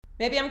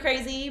Maybe I'm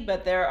crazy,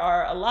 but there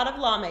are a lot of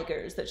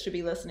lawmakers that should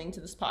be listening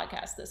to this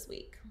podcast this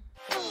week.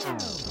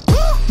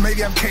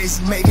 Maybe I'm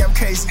crazy,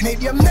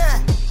 maybe I'm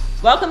not.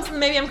 Welcome to the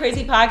Maybe I'm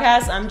Crazy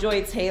podcast. I'm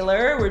Joy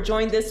Taylor. We're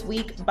joined this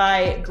week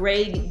by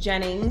Greg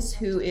Jennings,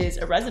 who is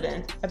a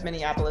resident of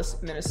Minneapolis,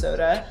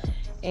 Minnesota.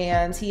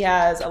 And he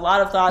has a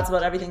lot of thoughts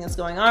about everything that's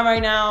going on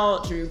right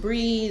now, Drew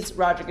Brees,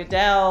 Roger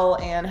Goodell,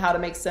 and how to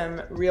make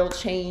some real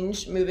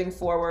change moving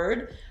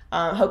forward.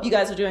 Hope you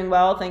guys are doing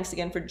well. Thanks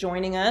again for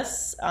joining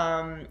us.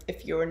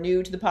 If you're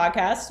new to the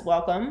podcast,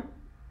 welcome.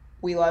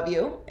 We love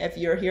you. If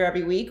you're here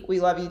every week, we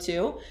love you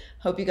too.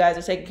 Hope you guys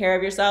are taking care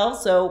of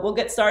yourselves. So we'll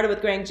get started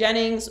with Greg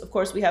Jennings. Of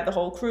course, we have the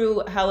whole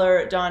crew,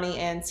 Heller, Donnie,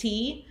 and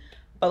T.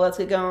 But let's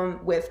get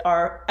going with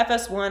our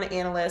FS1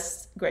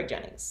 analyst, Greg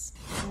Jennings.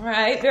 All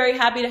right, very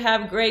happy to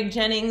have Greg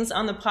Jennings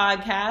on the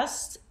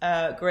podcast.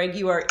 Greg,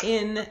 you are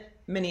in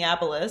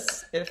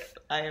Minneapolis, if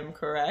I am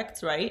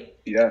correct, right?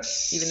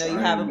 Yes. Even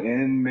though you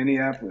in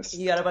Minneapolis.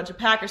 You got a bunch of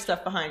Packer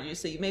stuff behind you,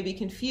 so you may be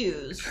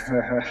confused.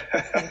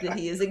 I think that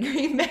he is in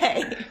Green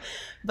Bay.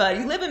 But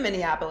you live in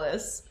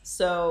Minneapolis,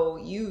 so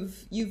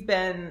you've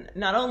been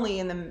not only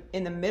in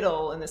the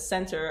middle, in the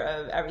center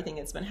of everything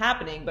that's been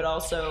happening, but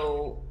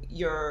also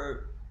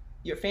your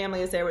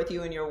family is there with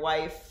you, and your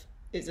wife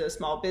is a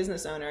small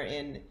business owner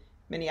in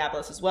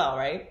Minneapolis as well,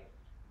 right?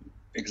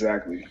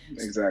 Exactly.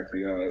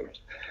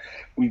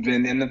 We've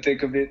been in the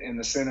thick of it, in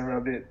the center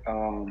of it,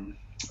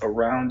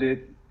 around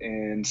it,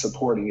 and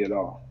supporting it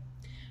all.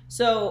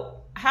 So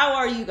how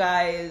are you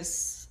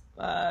guys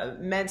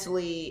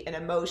mentally and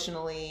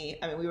emotionally?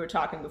 I mean, we were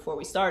talking before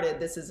we started,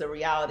 this is a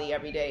reality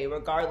every day,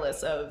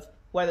 regardless of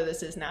whether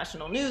this is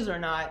national news or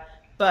not.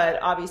 But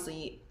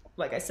obviously,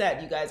 like I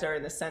said, you guys are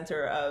in the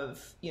center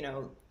of,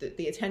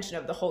 the attention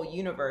of the whole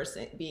universe,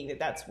 being that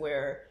that's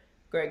where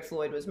Greg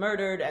Floyd was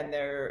murdered, and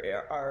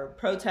there are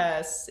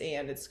protests,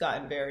 and it's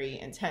gotten very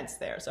intense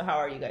there. So how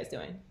are you guys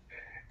doing?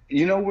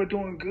 We're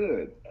doing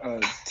good.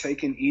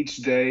 Taking each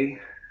day,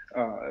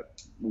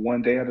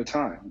 one day at a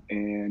time.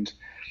 And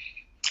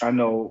I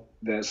know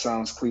that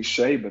sounds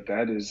cliche, but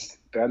that is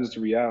the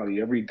reality.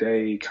 Every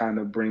day kind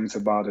of brings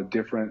about a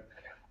different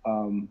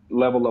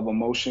level of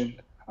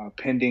emotion,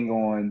 pending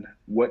on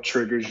what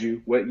triggers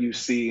you, what you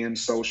see in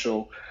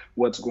social,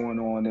 what's going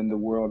on in the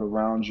world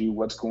around you,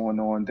 what's going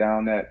on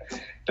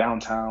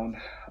downtown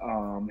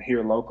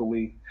here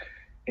locally,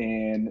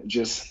 and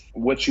just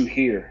what you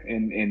hear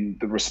and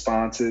the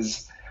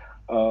responses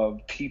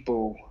of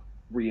people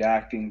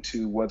reacting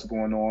to what's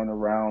going on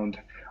around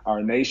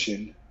our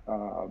nation.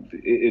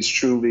 It's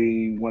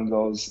truly one of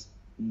those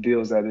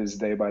deals that is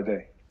day by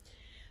day.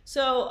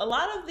 So a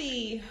lot of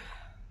the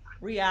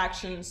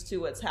reactions to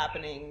what's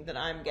happening that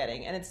I'm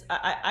getting, and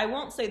I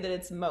won't say that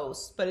it's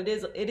most, but it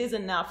is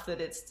enough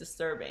that it's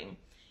disturbing,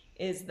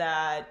 is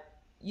that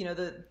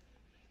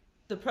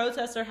the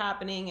protests are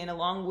happening, and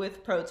along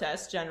with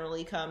protests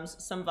generally comes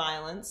some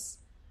violence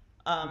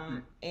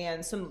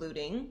and some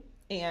looting.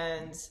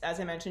 And as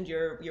I mentioned,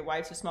 your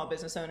wife's a small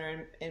business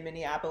owner in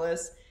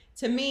Minneapolis.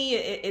 To me,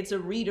 it's a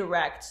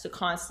redirect to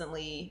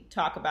constantly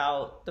talk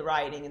about the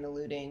rioting and the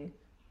looting,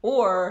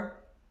 or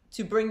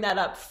to bring that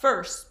up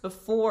first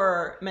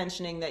before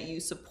mentioning that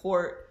you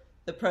support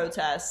the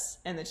protests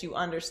and that you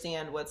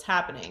understand what's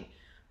happening.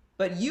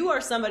 But you are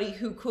somebody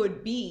who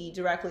could be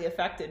directly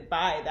affected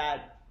by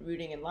that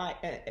looting and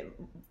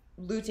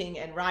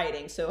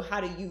rioting. So how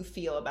do you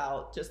feel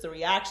about just the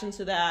reaction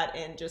to that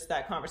and just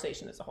that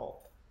conversation as a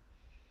whole?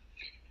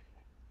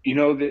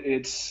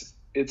 It's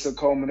a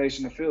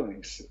culmination of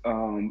feelings.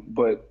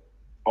 But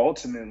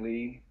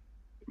ultimately,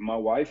 my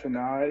wife and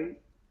I,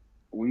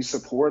 we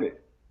support it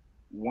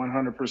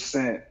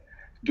 100%.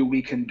 Do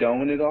we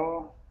condone it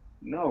all?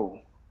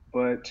 No,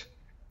 but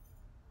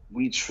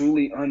we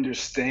truly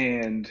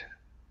understand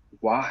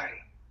why.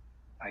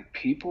 Like,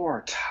 people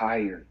are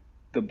tired.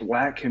 The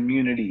Black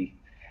community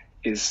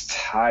is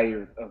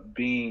tired of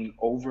being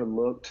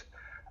overlooked,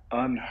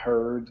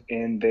 unheard,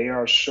 and they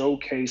are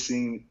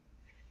showcasing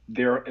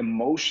their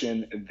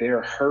emotion,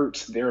 their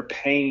hurt, their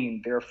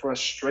pain, their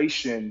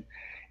frustration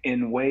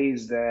in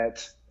ways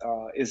that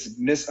is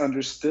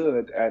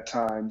misunderstood at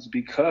times,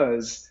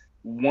 because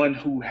one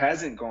who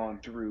hasn't gone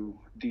through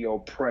the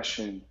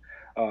oppression,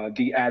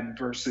 the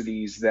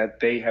adversities that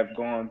they have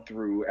gone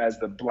through as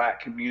the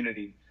Black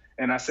community.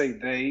 And I say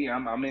they,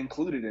 I'm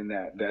included in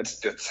that.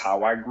 That's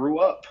how I grew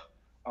up.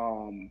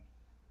 And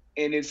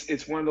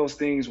it's one of those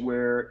things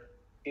where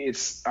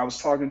I was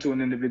talking to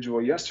an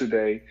individual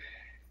yesterday,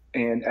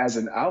 and as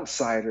an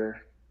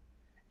outsider,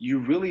 you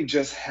really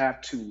just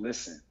have to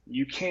listen.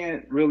 You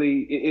can't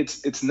really,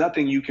 it's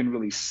nothing you can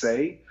really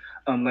say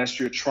unless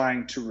you're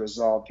trying to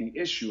resolve the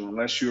issue,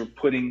 unless you're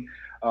putting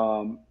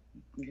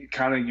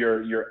kind of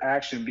your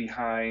action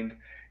behind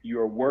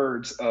your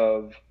words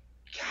of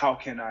how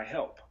can I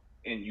help?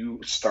 And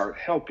you start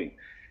helping.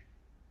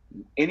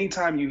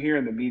 Anytime you hear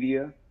in the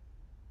media,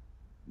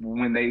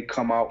 when they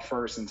come out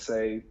first and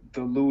say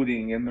the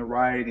looting and the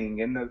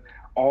rioting and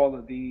all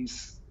of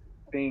these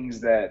things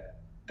that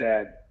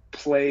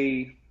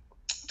play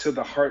to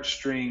the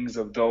heartstrings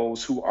of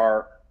those who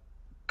are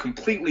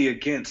completely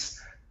against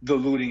the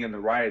looting and the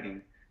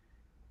rioting.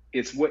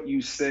 It's what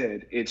you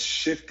said. It's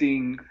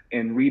shifting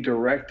and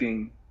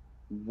redirecting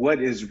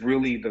what is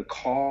really the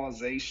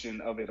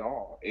causation of it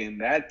all.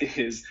 And that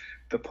is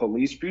the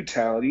police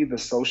brutality, the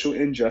social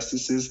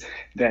injustices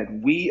that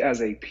we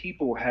as a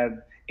people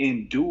have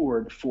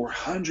endured for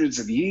hundreds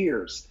of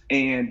years.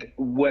 And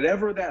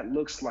whatever that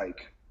looks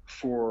like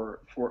for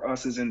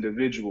us as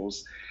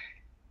individuals,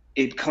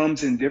 it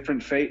comes in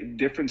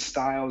different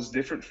styles,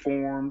 different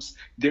forms,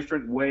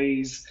 different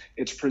ways.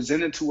 It's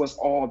presented to us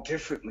all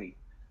differently,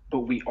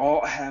 but we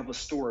all have a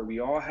story. We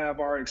all have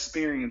our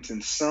experience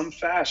in some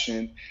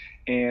fashion.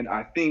 And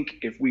I think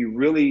if we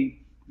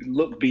really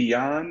look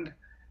beyond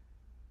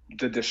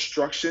the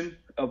destruction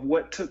of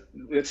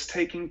it's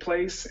taking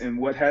place and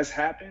what has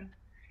happened,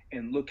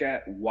 and look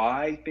at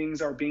why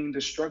things are being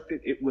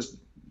destructed,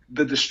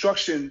 the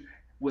destruction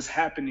was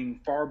happening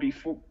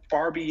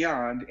far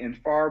beyond and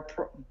far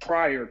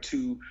prior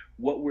to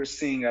what we're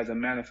seeing as a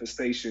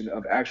manifestation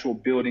of actual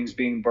buildings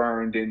being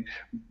burned and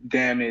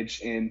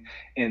damaged and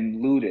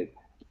looted.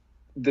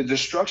 The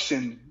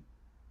destruction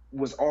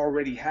was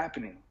already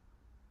happening.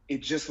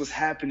 It just was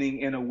happening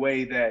in a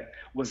way that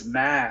was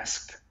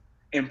masked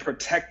and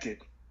protected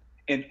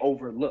and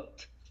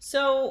overlooked.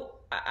 So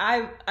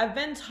I've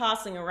been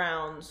tossing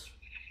around,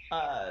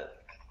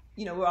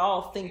 we're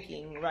all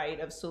thinking, right,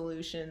 of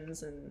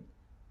solutions and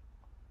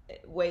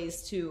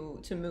ways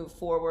to move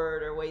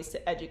forward or ways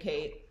to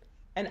educate.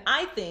 And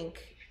I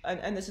think,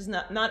 and this is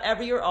not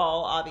every or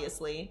all,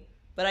 obviously,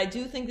 but I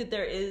do think that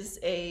there is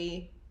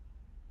a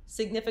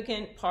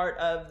significant part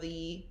of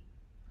the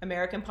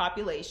American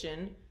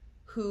population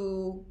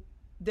who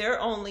their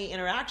only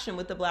interaction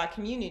with the Black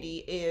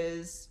community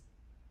is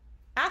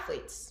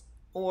athletes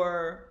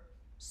or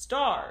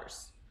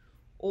stars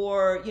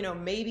or,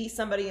 maybe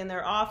somebody in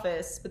their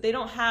office, but they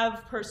don't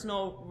have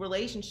personal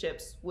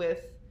relationships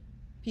with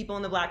people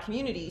in the Black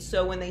community.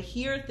 So when they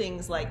hear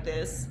things like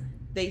this,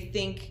 they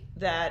think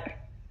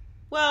that,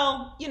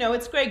 well,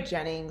 it's Greg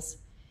Jennings.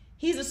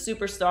 He's a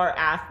superstar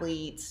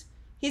athlete.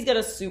 He's got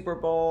a Super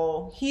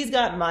Bowl. He's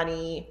got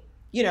money.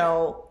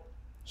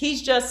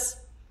 He's just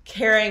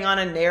carrying on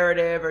a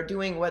narrative or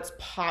doing what's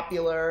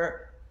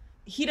popular.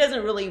 He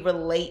doesn't really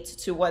relate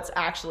to what's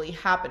actually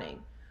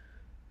happening.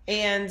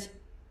 And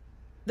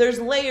there's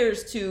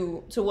layers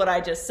to what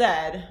I just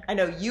said. I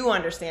know you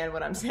understand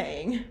what I'm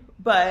saying,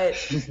 but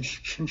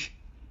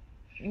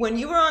when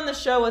you were on the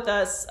show with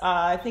us,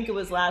 I think it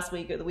was last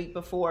week or the week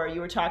before,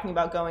 you were talking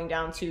about going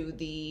down to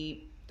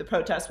the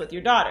protest with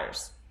your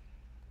daughters.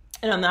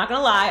 And I'm not going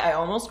to lie, I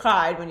almost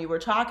cried when you were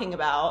talking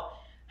about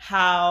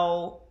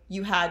how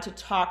you had to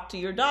talk to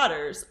your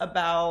daughters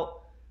about,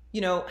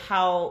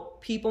 how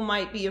people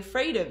might be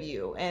afraid of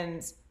you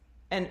and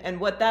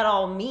what that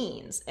all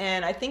means.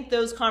 And I think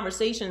those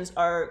conversations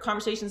are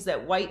conversations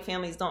that white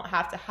families don't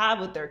have to have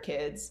with their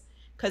kids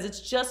because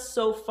it's just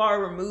so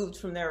far removed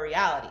from their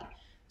reality.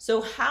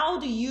 So how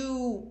do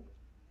you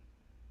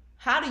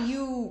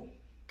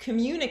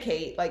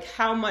communicate like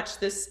how much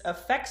this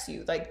affects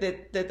you? Like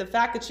the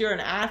fact that you're an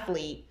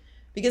athlete,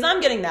 because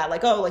I'm getting that,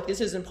 like, oh, like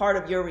this isn't part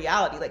of your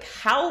reality. Like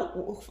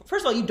how,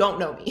 first of all, you don't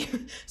know me.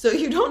 So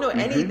you don't know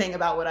anything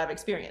about what I've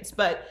experienced,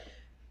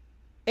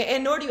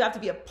 and nor do you have to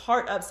be a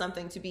part of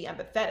something to be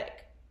empathetic,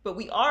 but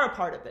we are a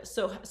part of this.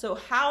 So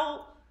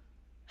how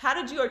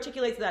did you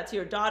articulate that to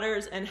your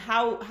daughters, and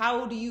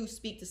how do you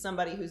speak to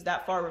somebody who's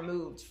that far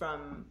removed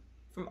from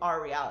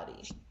our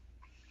reality?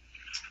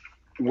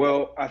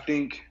 Well, I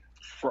think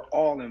for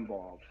all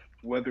involved,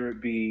 whether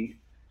it be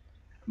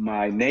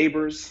my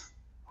neighbors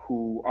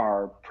who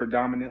are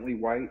predominantly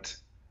white,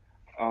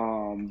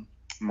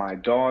 my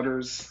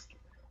daughters,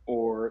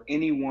 or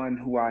anyone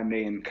who I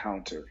may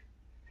encounter,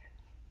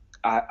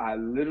 I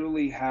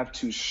literally have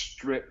to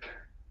strip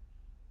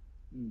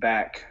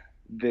back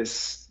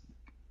this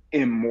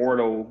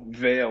immortal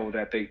veil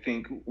that they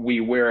think we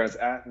wear as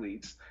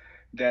athletes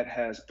that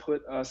has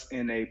put us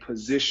in a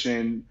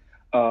position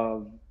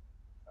of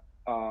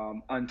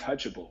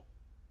untouchable.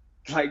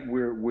 Like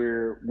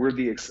we're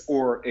the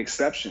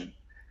exception.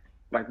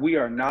 Like we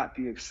are not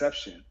the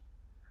exception.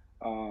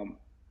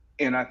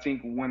 And I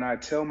think when I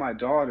tell my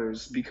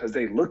daughters, because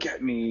they look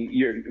at me,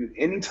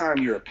 anytime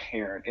you're a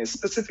parent, and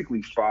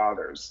specifically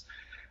fathers,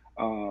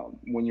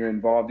 when you're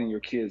involved in your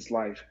kid's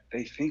life,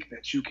 they think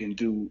that you can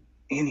do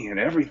any and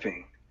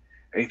everything.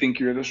 They think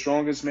you're the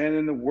strongest man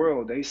in the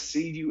world. They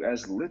see you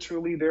as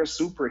literally their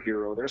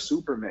superhero, their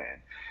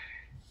Superman.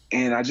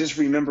 And I just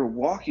remember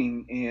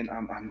walking and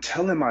I'm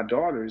telling my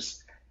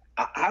daughters,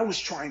 I was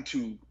trying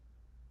to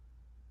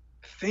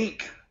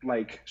think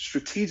like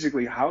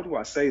strategically, how do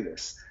I say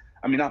this?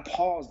 I mean, I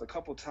paused a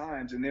couple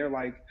times and they're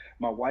like,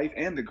 my wife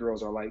and the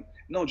girls are like,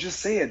 no, just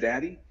say it,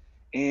 Daddy.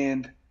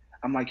 And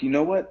I'm like, you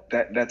know what?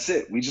 That's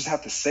it. We just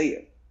have to say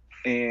it.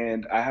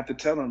 And I have to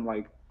tell them,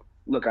 like,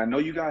 look, I know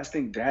you guys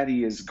think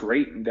Daddy is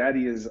great and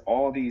Daddy is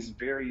all these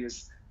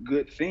various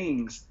good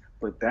things,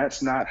 but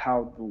that's not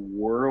how the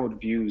world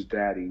views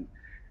Daddy.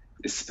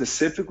 It's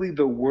specifically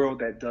the world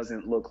that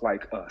doesn't look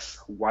like us.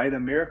 White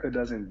America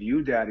doesn't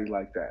view Daddy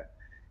like that.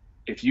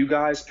 If you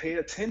guys pay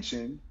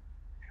attention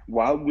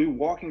while we're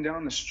walking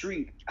down the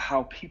street,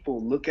 how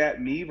people look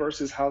at me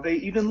versus how they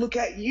even look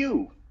at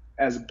you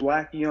as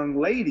Black young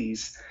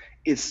ladies,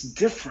 it's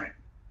different.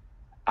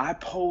 I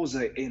pose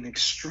an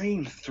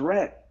extreme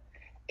threat.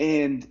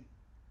 And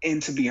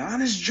to be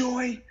honest,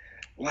 Joy,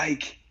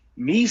 like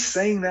me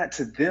saying that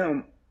to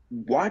them,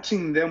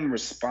 watching them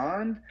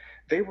respond,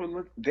 they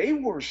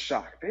were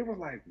shocked. They were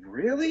like,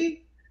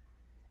 really?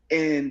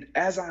 And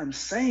as I'm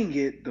saying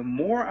it, the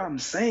more I'm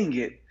saying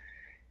it,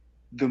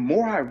 the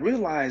more I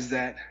realize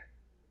that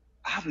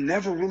I've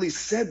never really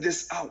said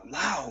this out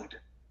loud.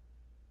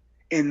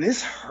 And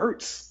this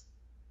hurts.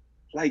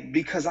 Like,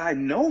 because I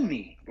know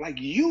me,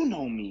 like you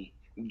know me,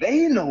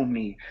 they know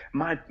me,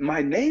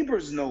 my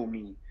neighbors know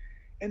me.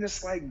 And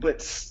it's like,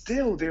 but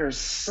still there's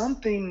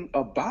something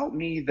about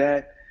me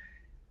that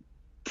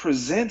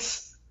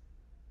presents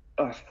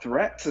a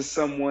threat to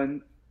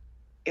someone,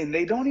 and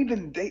they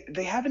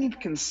haven't even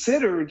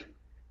considered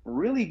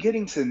really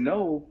getting to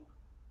know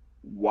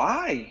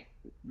why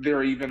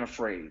they're even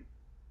afraid.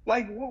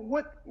 Like,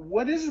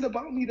 what is it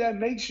about me that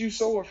makes you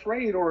so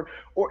afraid? Or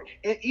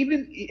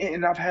even,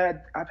 and I've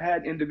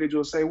had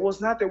individuals say, well,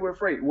 it's not that we're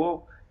afraid.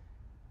 Well,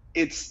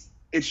 it's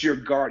your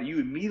guard. You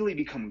immediately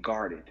become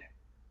guarded.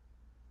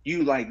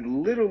 You like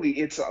literally,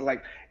 it's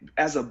like,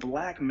 as a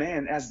Black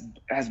man, as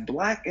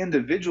Black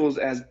individuals,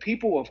 as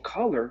people of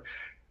color,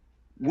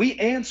 we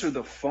answer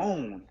the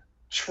phone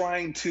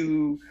trying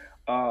to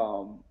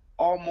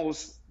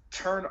almost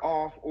turn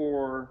off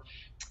or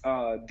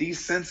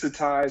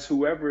desensitize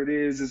whoever it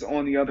is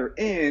on the other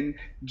end,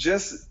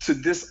 just to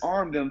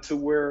disarm them, to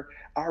where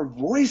our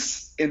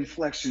voice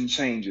inflection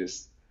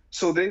changes.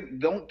 So they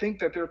don't think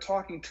that they're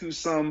talking to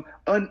some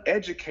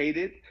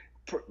uneducated,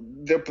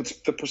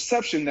 the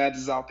perception that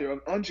is out there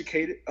of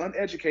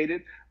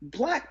uneducated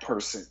Black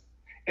person.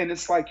 And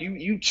it's like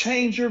you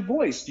change your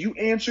voice, you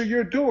answer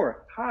your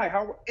door, hi,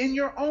 how, in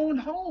your own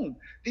home.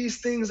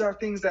 These things are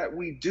things that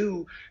we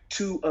do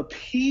to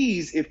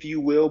appease, if you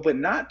will, but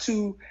not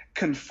to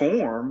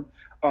conform.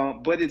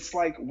 But it's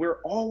like we're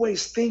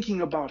always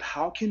thinking about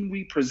how can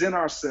we present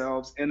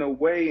ourselves in a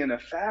way, in a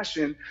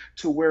fashion,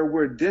 to where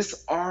we're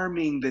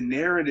disarming the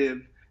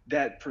narrative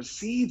that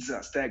precedes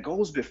us, that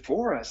goes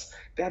before us.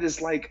 That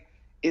is like,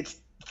 it's,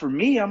 for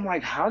me, I'm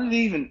like, how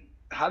did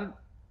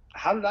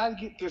I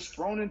get just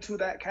thrown into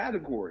that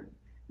category?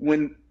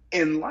 When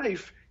in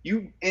life,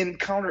 you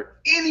encounter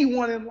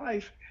anyone in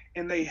life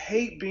and they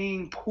hate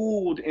being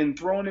pulled and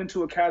thrown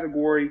into a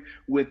category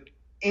with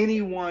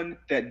anyone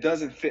that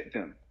doesn't fit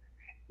them.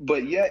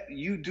 But yet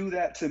you do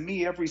that to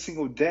me every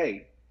single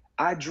day.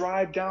 I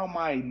drive down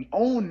my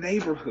own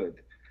neighborhood,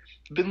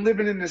 been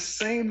living in the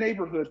same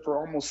neighborhood for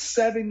almost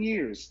 7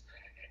 years,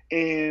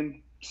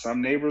 and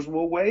some neighbors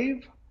will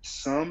wave,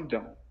 some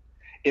don't.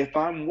 If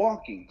I'm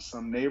walking,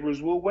 some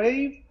neighbors will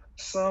wave,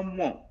 some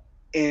won't.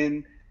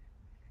 And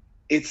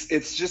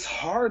it's just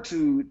hard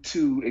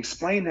to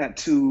explain that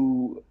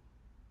to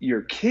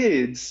your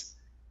kids,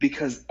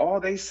 because all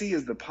they see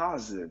is the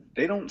positive.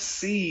 They don't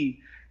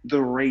see the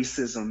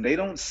racism. They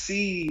don't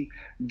see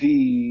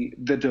the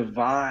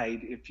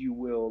divide, if you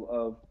will,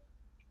 of,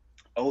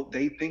 oh,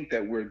 they think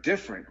that we're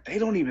different. They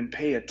don't even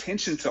pay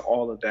attention to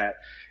all of that.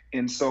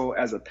 And so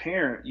as a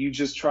parent, you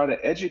just try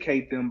to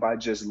educate them by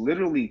just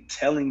literally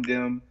telling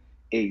them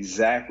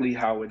exactly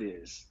how it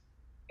is.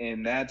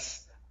 And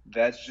that's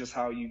just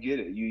how you get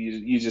it.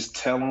 You just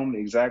tell them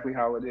exactly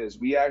how it is.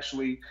 We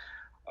actually,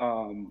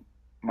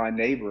 my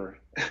neighbor,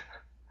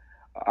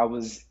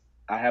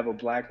 I have a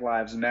Black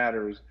Lives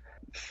Matter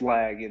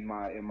flag in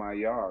my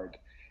yard,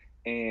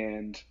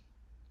 and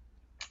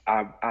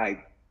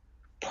I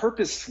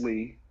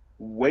purposely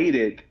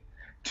waited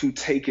to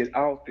take it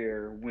out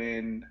there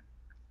when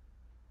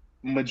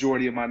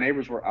majority of my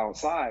neighbors were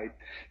outside,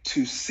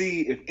 to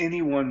see if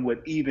anyone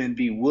would even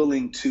be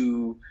willing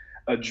to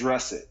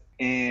address it.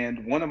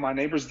 And one of my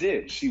neighbors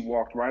did. She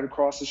walked right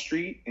across the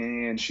street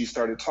and she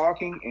started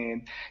talking,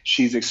 and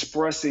she's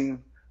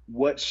expressing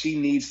what she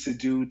needs to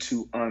do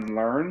to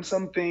unlearn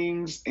some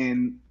things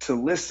and to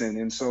listen.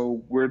 And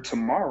so we're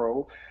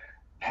tomorrow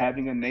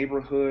having a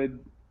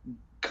neighborhood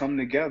come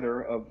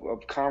together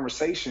of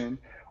conversation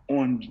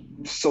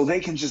on, so they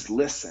can just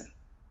listen.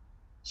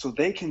 So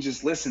they can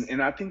just listen.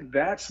 And I think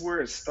that's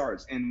where it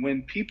starts. And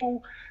when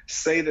people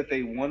say that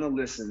they want to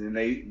listen and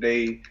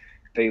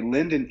they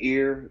lend an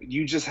ear,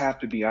 you just have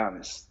to be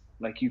honest.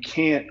 Like, you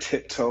can't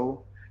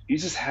tiptoe. You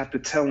just have to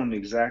tell them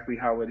exactly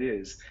how it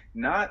is.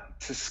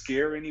 Not to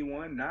scare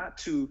anyone, not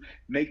to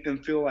make them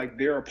feel like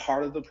they're a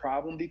part of the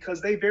problem, because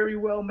they very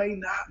well may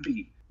not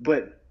be.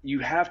 But you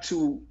have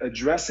to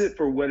address it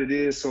for what it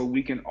is, so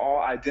we can all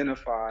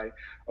identify,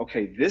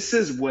 okay, this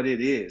is what it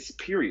is,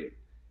 period.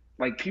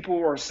 Like, people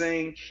are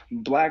saying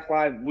Black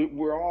Lives,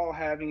 we're all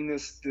having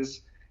this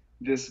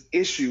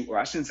issue, or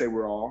I shouldn't say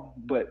we're all,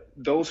 but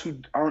those who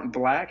aren't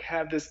Black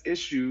have this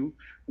issue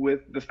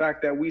with the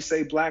fact that we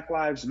say Black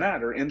Lives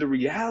Matter. And the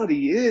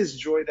reality is,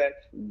 Joy, that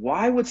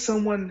why would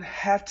someone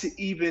have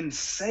to even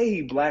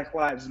say Black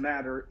Lives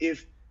Matter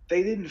if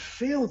they didn't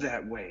feel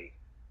that way?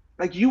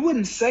 Like, you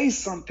wouldn't say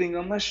something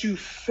unless you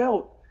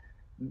felt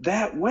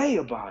that way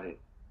about it.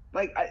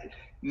 Like,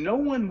 no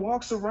one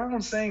walks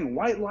around saying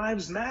white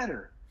lives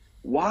matter.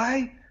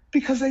 Why?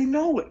 Because they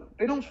know it.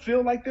 They don't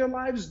feel like their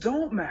lives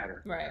don't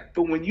matter. Right.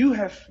 But when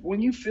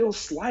you feel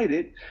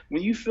slighted,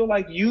 when you feel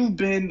like you've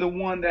been the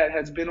one that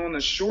has been on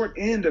the short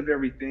end of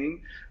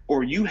everything,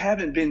 or you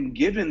haven't been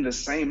given the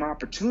same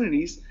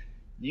opportunities,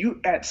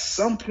 you at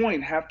some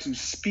point have to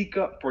speak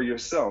up for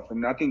yourself.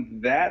 And I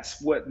think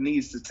that's what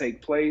needs to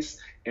take place.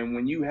 And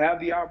when you have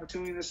the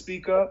opportunity to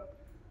speak up,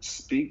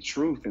 speak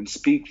truth and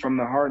speak from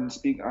the heart and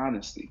speak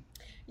honesty.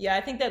 Yeah,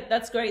 I think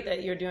that's great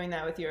that you're doing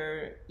that with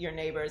your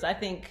neighbors. I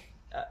think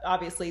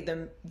obviously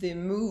the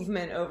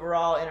movement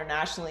overall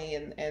internationally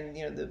and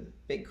you know the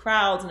big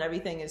crowds and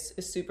everything is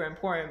super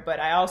important. But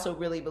I also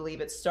really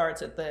believe it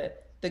starts at the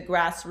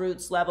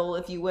grassroots level,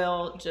 if you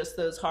will, just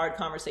those hard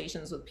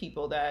conversations with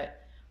people that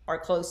are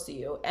close to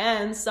you.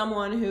 And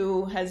someone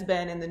who has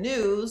been in the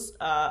news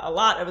a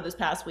lot over this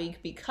past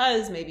week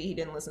because maybe he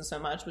didn't listen so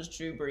much was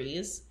Drew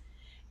Brees.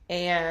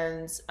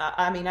 And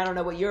I mean, I don't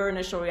know what your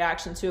initial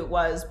reaction to it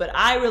was, but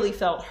I really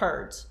felt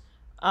hurt.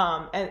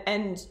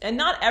 And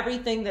not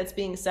everything that's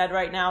being said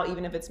right now,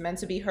 even if it's meant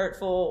to be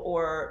hurtful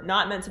or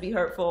not meant to be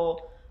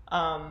hurtful,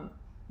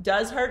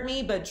 does hurt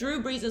me. But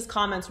Drew Brees'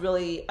 comments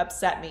really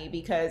upset me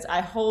because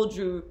I hold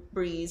Drew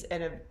Brees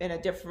in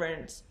a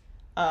different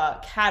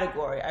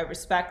category. I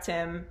respect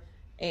him,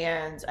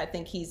 and I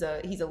think he's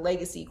a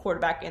legacy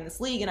quarterback in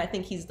this league, and I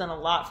think he's done a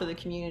lot for the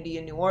community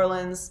in New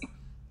Orleans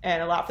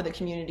and a lot for the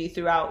community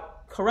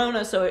throughout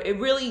Corona. So it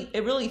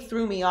really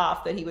threw me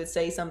off that he would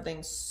say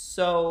something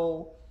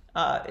so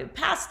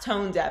past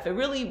tone deaf. It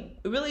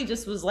really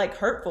just was like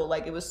hurtful.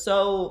 Like it was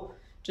so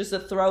just a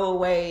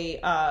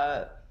throwaway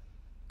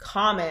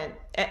comment.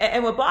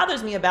 And what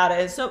bothers me about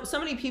it is so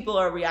many people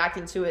are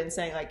reacting to it and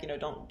saying like, you know,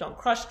 don't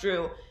crush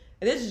Drew.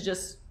 And this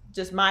is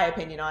just my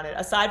opinion on it.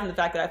 Aside from the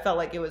fact that I felt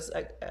like it was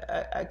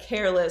a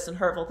careless and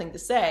hurtful thing to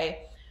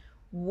say.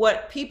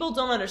 What people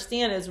don't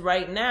understand is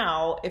right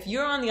now, if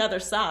you're on the other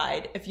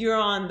side, if you're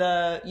on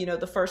the, you know,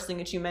 the first thing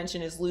that you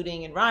mentioned is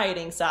looting and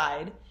rioting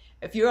side,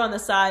 if you're on the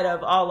side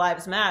of all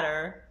lives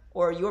matter,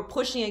 or you're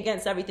pushing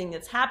against everything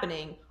that's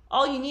happening,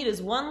 all you need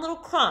is one little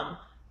crumb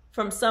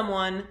from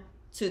someone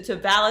to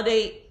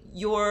validate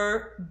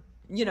your,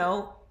 you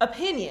know,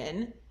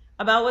 opinion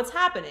about what's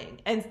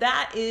happening. And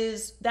that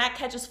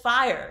catches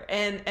fire.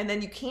 And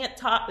then you can't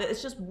talk.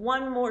 It's just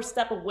one more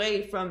step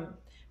away from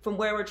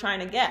where we're trying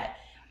to get.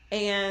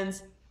 And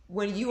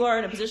when you are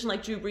in a position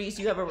like Drew Brees,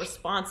 you have a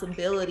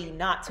responsibility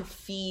not to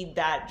feed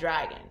that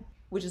dragon,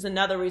 which is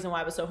another reason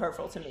why it was so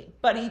hurtful to me.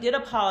 But he did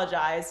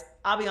apologize.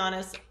 I'll be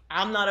honest,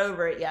 I'm not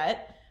over it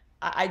yet.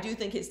 I do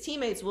think his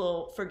teammates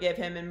will forgive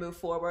him and move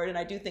forward. And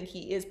I do think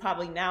he is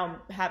probably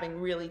now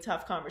having really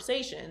tough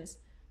conversations.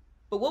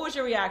 But what was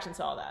your reaction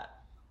to all that?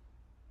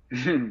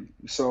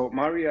 So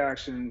my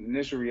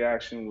initial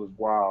reaction was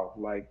wow.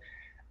 Like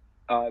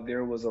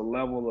there was a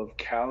level of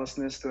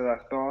callousness that I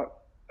thought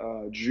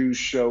Drew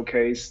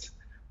showcased,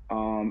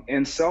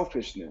 and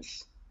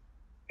selfishness,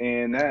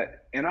 and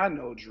I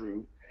know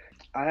Drew.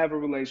 I have a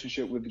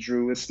relationship with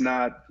Drew. It's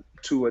not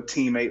to a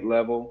teammate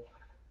level,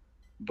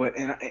 but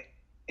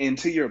and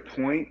to your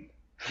point,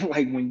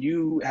 like when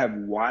you have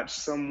watched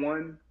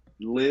someone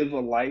live a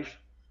life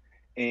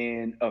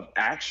and of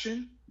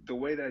action the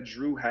way that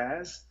Drew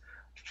has,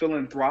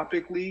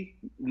 philanthropically,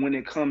 when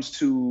it comes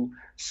to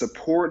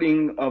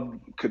supporting of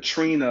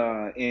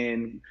Katrina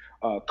and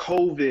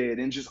COVID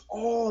and just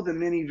all the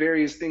many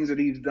various things that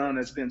he's done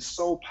that's been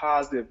so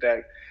positive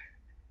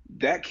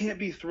that can't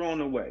be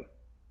thrown away.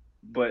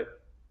 But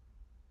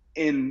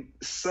in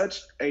such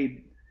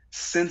a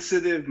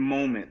sensitive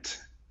moment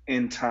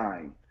in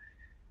time,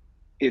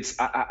 it's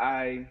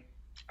I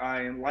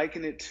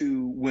liken it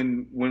to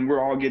when we're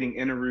all getting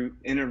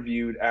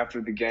interviewed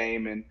after the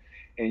game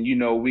and you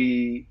know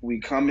we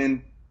come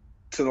in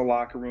to the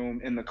locker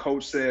room and the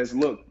coach says,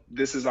 look,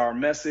 this is our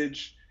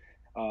message.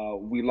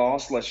 We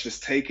lost. Let's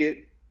just take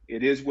it.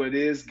 It is what it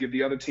is. Give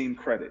the other team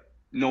credit.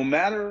 No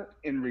matter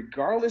and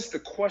regardless the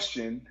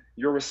question,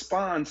 your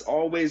response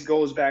always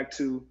goes back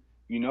to,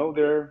 you know,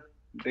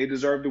 they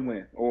deserve to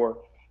win,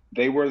 or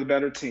they were the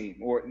better team,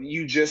 or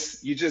you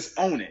just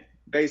own it.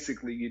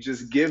 Basically, you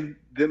just give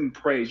them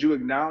praise. You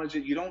acknowledge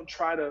it. You don't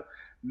try to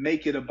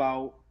make it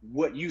about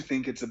what you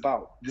think it's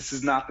about. This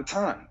is not the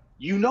time.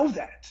 You know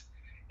that.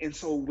 And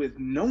so with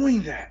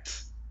knowing that,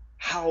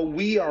 how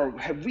we've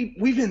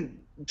been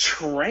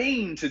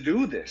trained to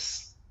do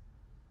this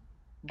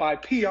by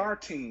PR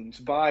teams,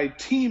 by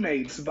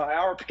teammates, by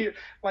our peers,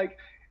 like,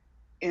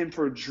 and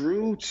for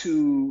Drew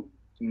to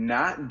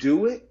not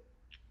do it,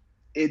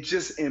 it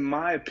just, in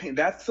my opinion,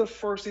 that's the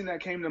first thing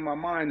that came to my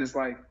mind is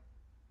like,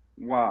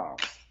 wow,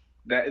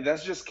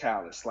 that's just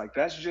callous. Like,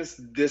 that's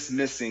just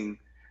dismissing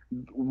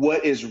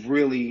what is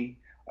really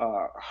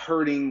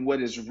hurting,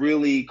 what is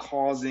really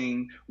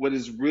causing, what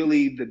is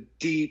really the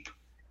deep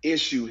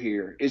issue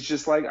here. It's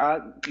just like,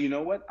 you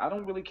know what? I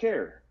don't really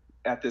care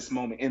at this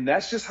moment. And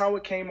that's just how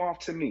it came off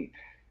to me.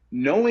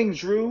 Knowing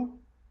Drew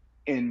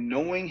and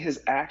knowing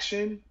his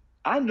action,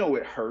 I know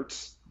it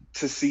hurts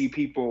to see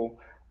people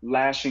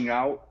lashing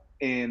out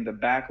and the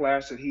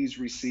backlash that he's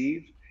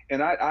received.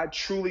 And I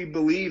truly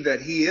believe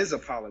that he is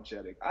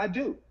apologetic. I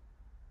do.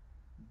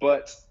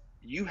 But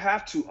you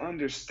have to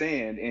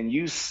understand, and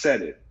you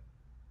said it,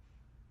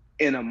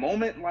 in a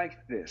moment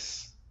like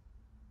this,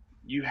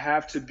 you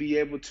have to be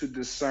able to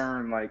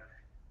discern like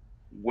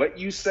what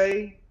you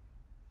say,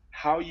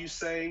 how you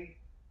say,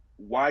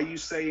 why you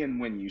say,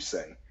 and when you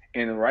say.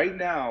 And right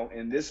now,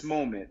 in this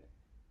moment,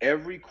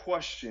 every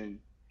question,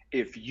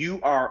 if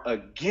you are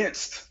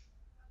against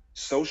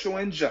social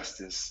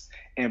injustice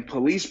and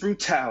police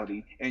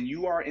brutality, and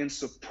you are in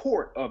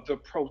support of the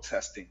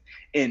protesting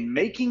and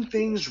making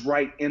things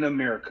right in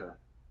America,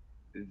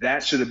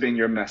 that should have been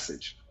your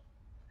message.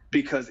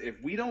 Because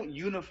if we don't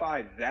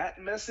unify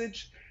that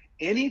message,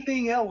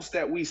 anything else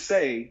that we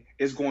say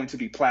is going to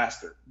be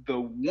plastered. The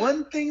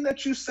one thing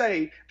that you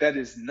say that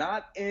is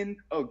not in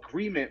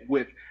agreement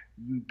with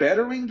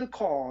bettering the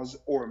cause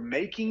or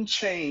making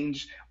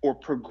change or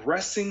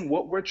progressing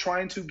what we're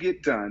trying to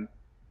get done,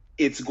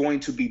 it's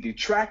going to be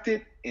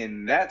detracted,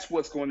 and that's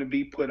what's going to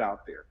be put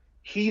out there.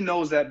 He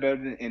knows that better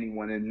than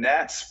anyone, and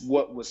that's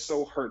what was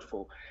so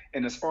hurtful.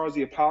 And as far as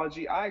the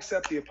apology, I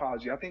accept the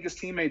apology. I think his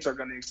teammates are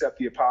going to accept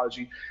the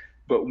apology.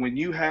 But when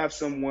you have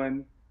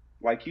someone,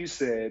 like you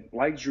said,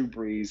 like Drew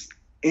Brees,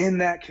 in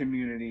that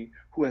community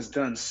who has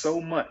done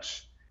so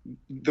much,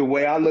 the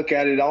way I look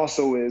at it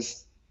also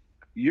is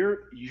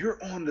you're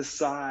on the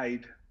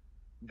side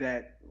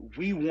that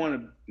we want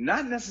to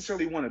not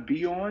necessarily want to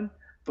be on,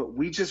 but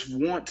we just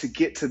want to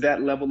get to that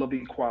level of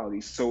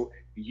equality. So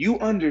you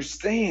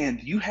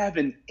understand, you have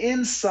an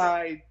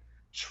inside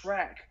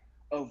track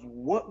of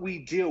what we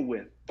deal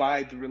with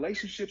by the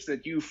relationships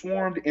that you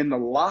formed in the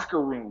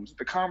locker rooms,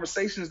 the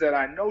conversations that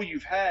I know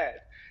you've had,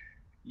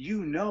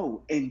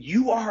 and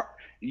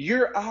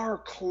you're our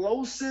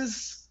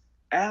closest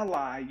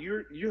ally.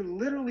 You're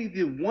literally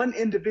the one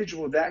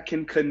individual that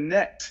can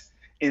connect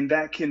and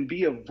that can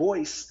be a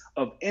voice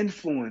of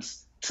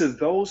influence to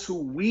those who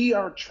we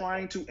are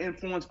trying to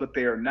influence, but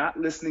they are not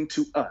listening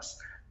to us,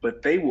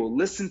 but they will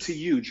listen to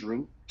you,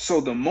 Drew.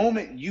 So the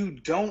moment you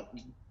don't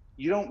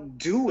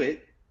do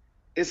it,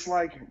 it's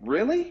like,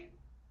 really?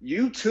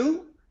 You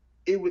too?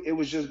 It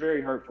was just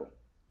very hurtful.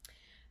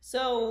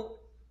 So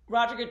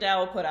Roger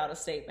Goodell put out a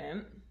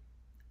statement,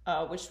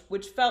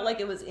 which felt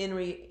like it was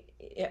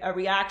a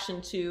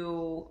reaction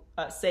to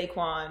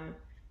Saquon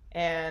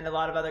and a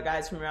lot of other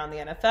guys from around the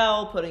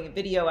NFL putting a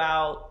video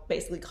out,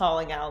 basically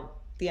calling out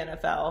the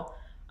NFL.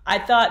 I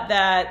thought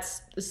that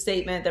the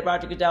statement that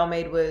Roger Goodell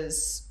made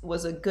was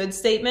a good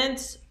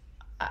statement.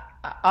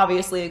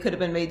 Obviously, it could have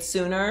been made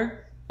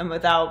sooner and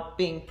without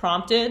being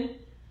prompted.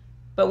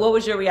 But what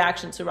was your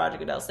reaction to Roger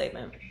Goodell's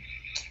statement?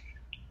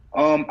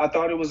 I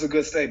thought it was a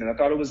good statement. I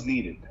thought it was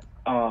needed.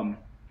 And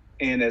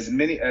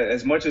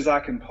as much as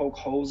I can poke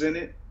holes in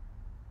it,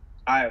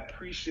 I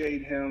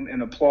appreciate him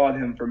and applaud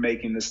him for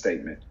making the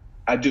statement.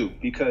 I do,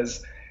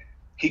 because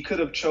he could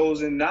have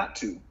chosen not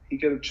to. He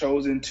could have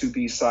chosen to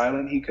be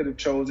silent. He could have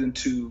chosen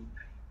to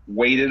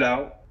wait it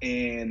out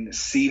and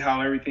see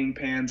how everything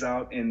pans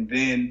out and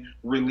then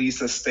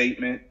release a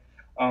statement.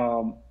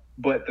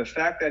 But the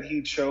fact that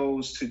he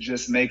chose to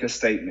just make a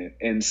statement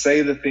and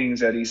say the things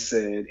that he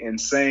said, and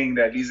saying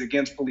that he's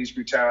against police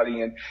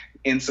brutality and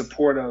in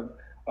support of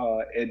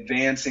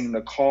advancing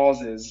the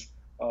causes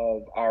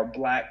of our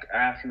Black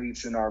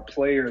athletes and our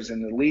players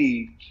in the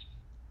league,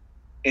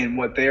 and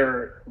what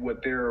they're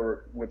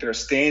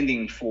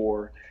standing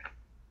for,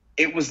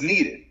 it was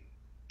needed.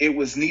 It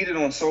was needed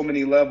on so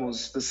many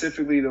levels,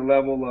 specifically the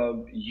level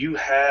of you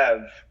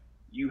have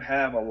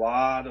a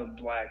lot of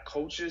Black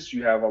coaches,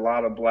 you have a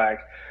lot of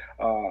Black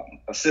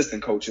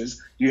assistant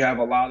coaches, you have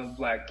a lot of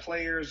Black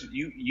players,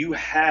 you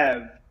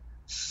have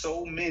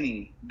so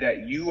many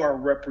that you are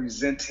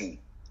representing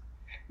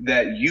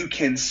that you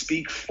can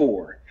speak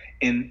for.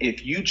 And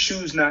if you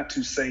choose not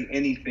to say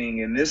anything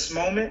in this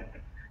moment,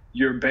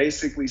 you're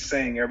basically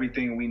saying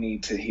everything we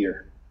need to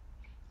hear.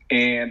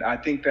 And I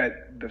think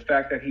that the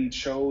fact that he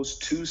chose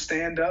to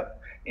stand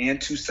up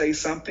and to say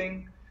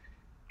something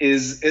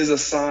is a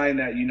sign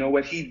that, you know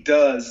what, he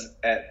does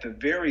at the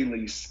very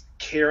least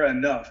care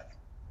enough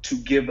to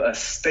give a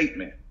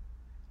statement.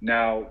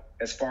 Now,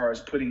 as far as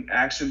putting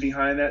action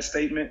behind that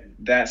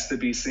statement, that's to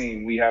be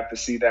seen. We have to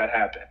see that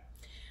happen.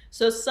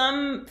 So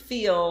some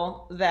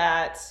feel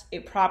that a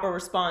proper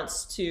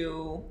response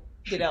to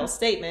Goodell's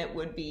statement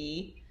would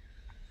be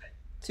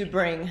to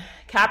bring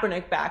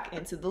Kaepernick back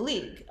into the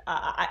league.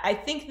 I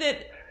think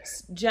that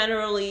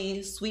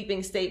generally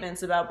sweeping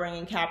statements about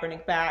bringing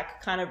Kaepernick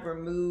back kind of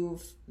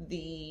remove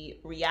the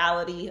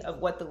reality of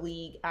what the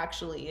league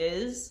actually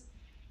is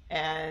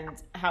and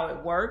how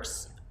it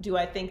works. Do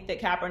I think that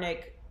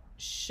Kaepernick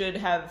should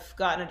have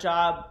gotten a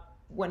job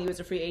when he was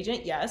a free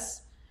agent?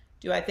 Yes.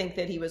 Do I think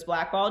that he was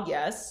blackballed?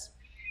 Yes.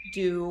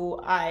 Do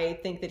I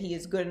think that he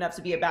is good enough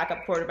to be a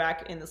backup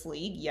quarterback in this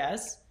league?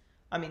 Yes.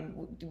 I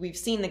mean, we've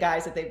seen the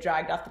guys that they've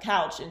dragged off the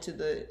couch into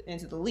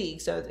the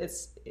league, so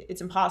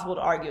it's impossible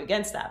to argue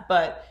against that.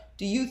 But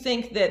do you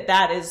think that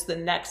that is the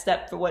next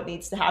step for what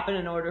needs to happen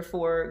in order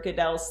for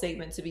Goodell's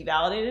statement to be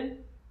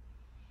validated?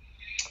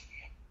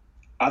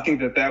 I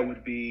think that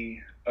would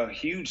be a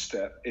huge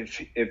step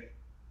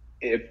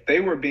if they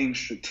were being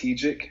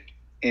strategic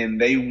and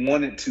they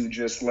wanted to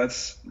just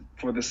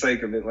for the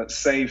sake of it, let's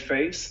save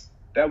face.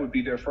 That would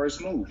be their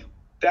first move.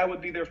 That would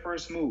be their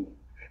first move.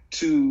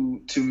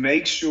 To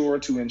ensure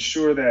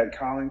that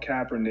Colin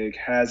Kaepernick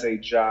has a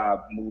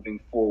job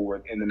moving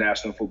forward in the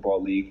National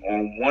Football League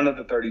on one of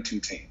the 32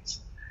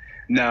 teams.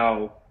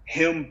 Now,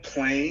 him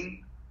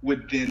playing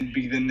would then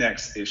be the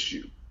next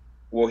issue.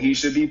 Well, he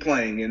should be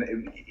playing,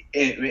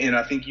 and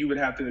I think you would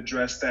have to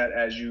address that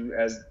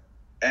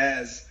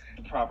as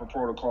proper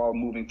protocol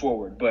moving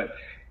forward. But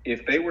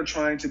if they were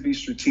trying to be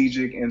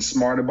strategic and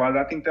smart about it,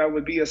 I think that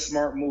would be a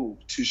smart move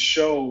to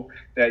show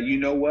that, you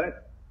know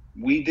what?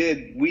 We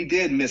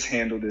did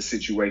mishandle this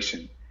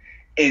situation,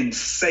 and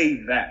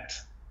say that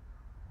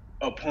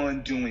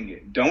upon doing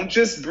it. Don't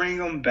just bring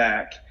them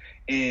back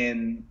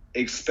and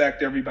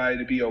expect everybody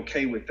to be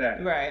okay with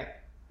that. Right.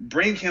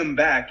 Bring him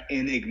back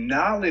and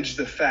acknowledge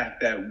the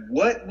fact that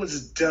what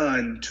was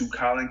done to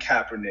Colin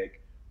Kaepernick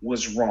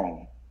was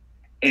wrong,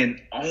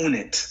 and own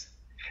it.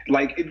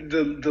 Like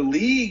the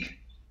league,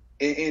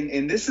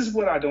 and this is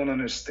what I don't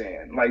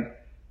understand.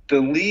 Like, the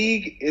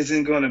league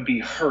isn't going to be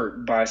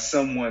hurt by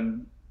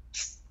someone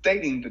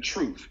stating the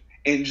truth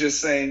and just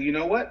saying, you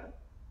know what,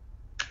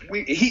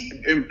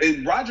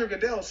 Roger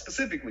Goodell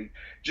specifically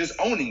just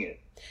owning it.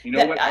 You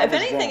know what? If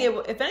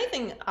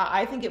anything,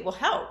 I think it will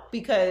help,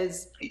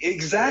 because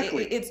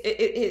exactly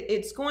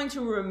it's going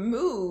to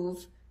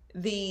remove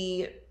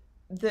the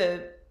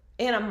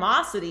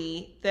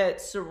animosity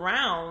that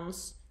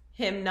surrounds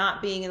him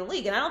not being in the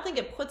league, and I don't think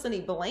it puts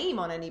any blame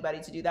on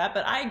anybody to do that.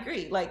 But I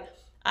agree, like.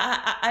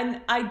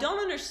 I don't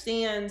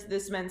understand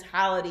this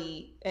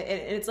mentality, and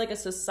it's like a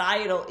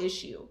societal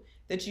issue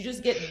that you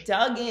just get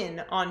dug in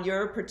on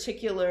your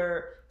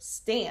particular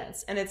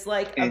stance, and it's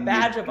like a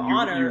badge of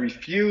honor. You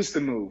refuse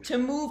to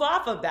move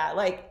off of that.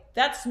 Like,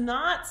 that's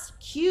not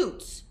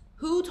cute.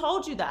 Who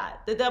told you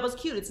that was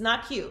cute? It's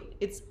not cute.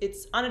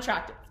 It's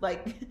unattractive.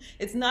 Like,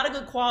 it's not a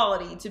good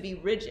quality to be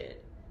rigid.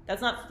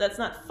 That's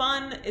not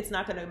fun. It's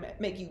not going to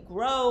make you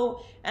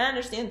grow. And I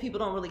understand people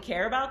don't really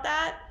care about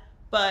that,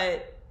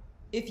 but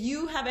if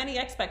you have any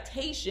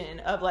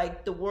expectation of,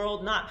 like, the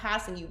world not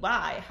passing you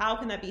by, how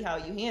can that be how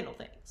you handle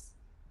things?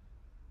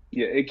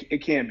 Yeah,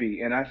 it can't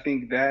be. And I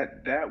think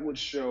that would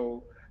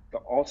show the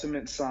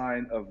ultimate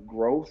sign of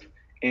growth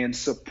and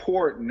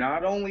support,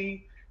 not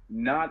only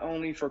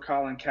for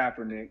Colin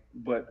Kaepernick,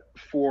 but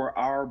for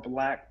our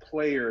black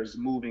players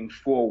moving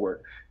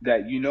forward.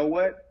 That, you know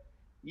what?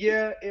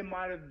 Yeah, it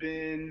might have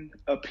been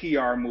a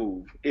PR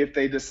move if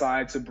they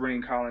decide to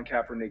bring Colin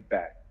Kaepernick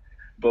back.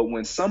 But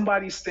when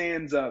somebody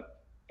stands up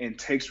and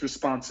takes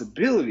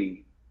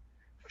responsibility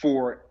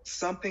for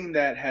something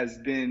that has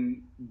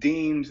been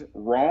deemed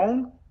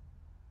wrong,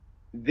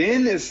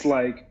 then it's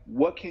like,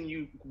 what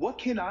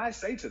can I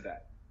say to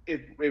that?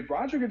 If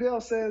Roger Goodell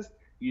says,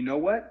 you know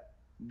what,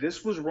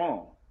 this was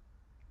wrong,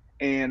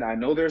 and I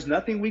know there's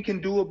nothing we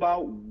can do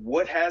about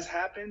what has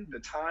happened, the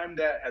time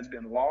that has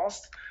been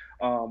lost,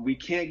 we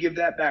can't give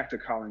that back to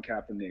Colin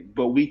Kaepernick,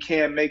 but we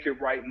can make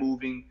it right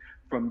moving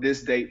from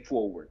this date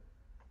forward.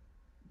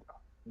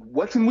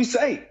 What can we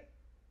say?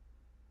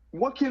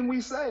 What can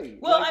we say?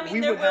 Well, like, I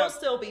mean, there will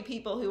still be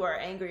people who are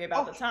angry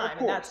about the time,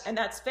 and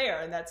that's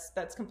fair, and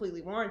that's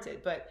completely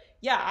warranted. But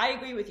yeah, I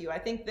agree with you. I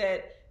think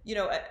that, you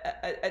know,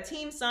 a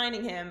team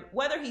signing him,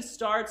 whether he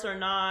starts or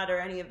not, or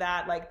any of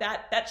that, like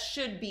that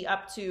should be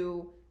up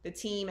to the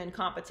team and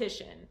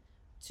competition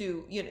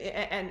to, you know,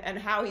 and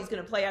how he's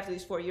going to play after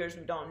these 4 years,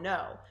 we don't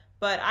know.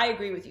 But I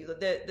agree with you.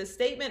 The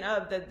statement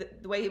of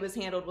the way he was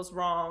handled was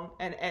wrong,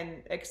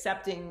 and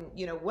accepting,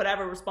 you know,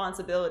 whatever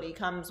responsibility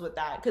comes with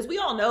that, because we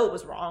all know it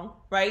was wrong,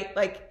 right?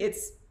 Like,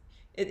 it's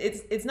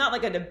not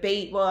like a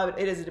debate. Well,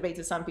 it is a debate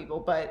to some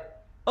people,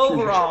 but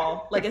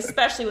overall, like,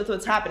 especially with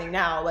what's happening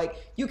now, like,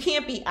 you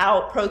can't be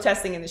out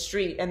protesting in the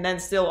street and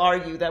then still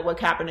argue that what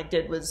Kaepernick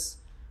did was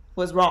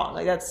wrong.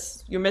 Like,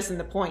 you're missing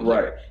the point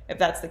here, if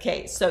that's the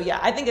case. So yeah,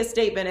 I think a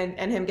statement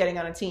and him getting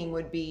on a team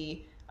would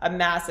be a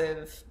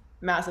massive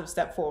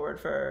step forward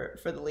for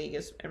the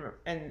league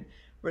in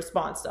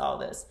response to all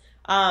this.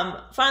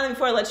 Finally,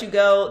 before I let you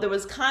go, there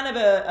was kind of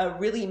a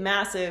really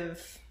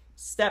massive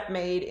step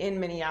made in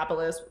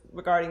Minneapolis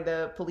regarding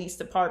the police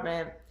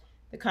department.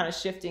 They're kind of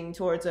shifting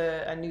towards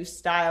a new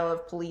style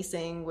of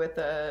policing with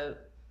a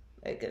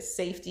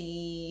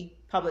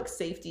public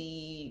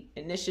safety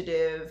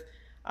initiative.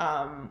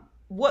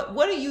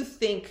 What do you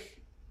think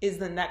is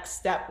the next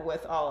step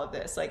with all of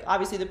this? Like,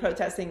 obviously the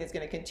protesting is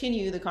going to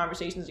continue, the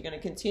conversations are going to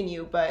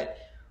continue, but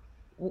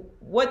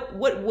what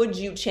would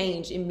you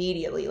change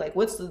immediately? Like,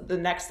 what's the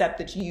next step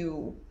that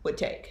you would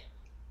take?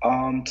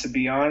 To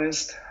be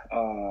honest,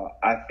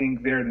 I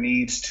think there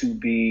needs to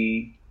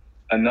be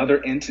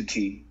another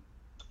entity,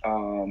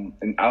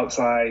 an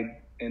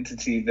outside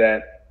entity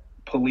that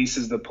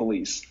polices the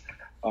police.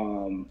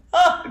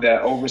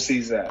 That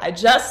oversees that. I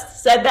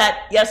just said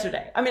that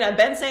yesterday. I mean, I've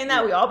been saying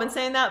that. We've all been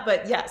saying that.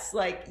 But yes,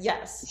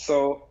 yes.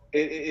 So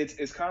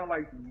it's kind of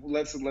like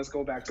let's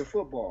go back to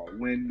football.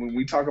 When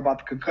we talk about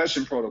the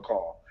concussion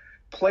protocol,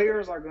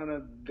 players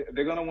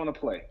they're gonna want to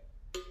play,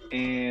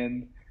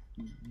 and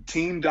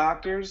team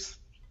doctors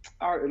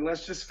are.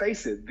 Let's just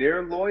face it,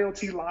 their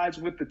loyalty lies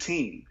with the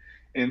team,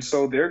 and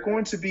so they're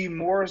going to be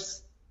more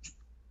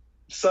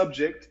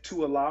subject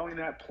to allowing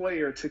that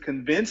player to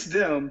convince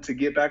them to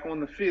get back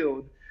on the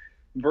field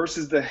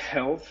versus the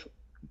health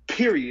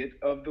period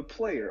of the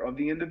player, of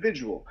the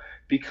individual,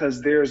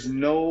 because there's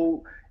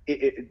no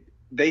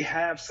they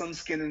have some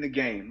skin in the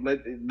game.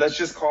 Let's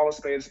just call a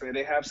spade a spade.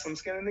 They have some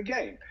skin in the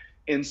game.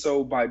 And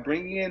so by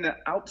bringing in an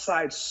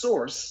outside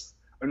source,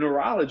 a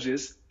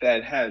neurologist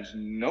that has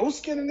no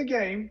skin in the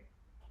game,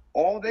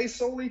 all they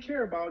solely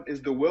care about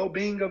is the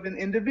well-being of an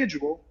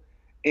individual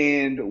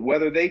and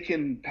whether they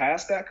can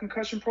pass that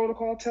concussion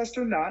protocol test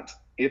or not.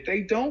 If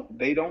they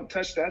don't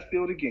touch that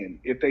field again.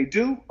 If they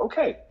do,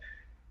 okay.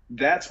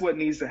 That's what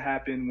needs to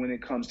happen when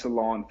it comes to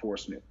law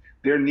enforcement.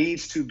 There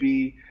needs to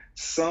be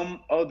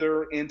some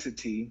other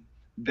entity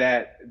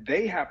that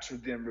they have to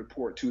then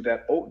report to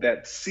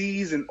that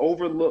sees and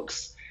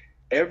overlooks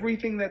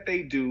everything that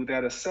they do,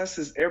 that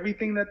assesses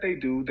everything that they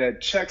do, that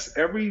checks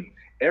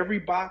every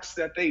box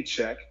that they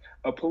check.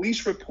 A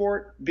police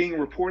report being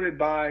reported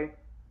by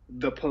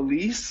the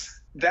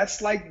police,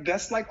 that's like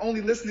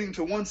only listening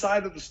to one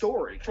side of the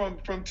story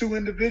from two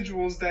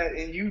individuals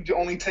and you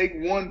only take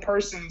one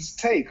person's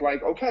take.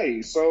 Like,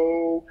 okay,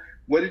 so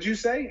what did you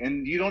say?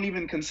 And you don't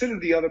even consider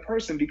the other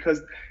person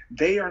because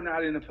they are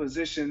not in a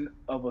position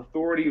of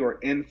authority or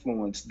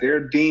influence.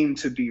 They're deemed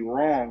to be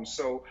wrong.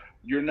 So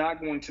you're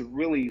not going to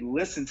really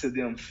listen to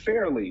them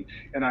fairly.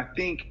 And I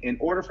think in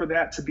order for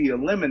that to be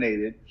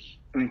eliminated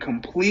and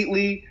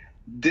completely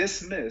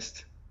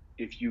dismissed,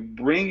 if you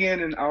bring in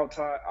an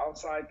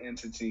outside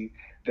entity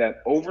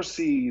that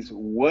oversees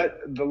what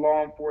the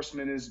law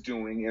enforcement is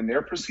doing and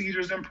their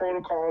procedures and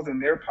protocols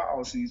and their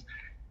policies,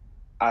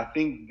 I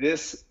think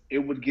it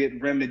would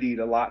get remedied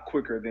a lot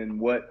quicker than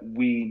what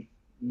we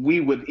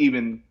would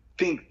even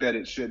think that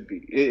it should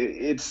be.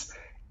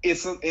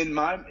 It's in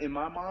my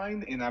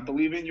mind, and I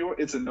believe in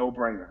it's a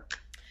no-brainer.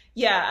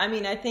 Yeah, I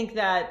mean, I think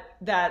that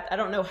I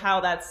don't know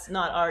how that's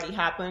not already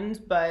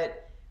happened,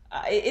 but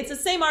it's the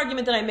same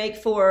argument that I make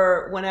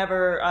for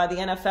whenever the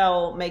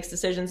NFL makes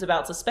decisions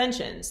about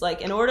suspensions.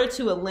 Like, in order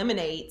to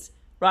eliminate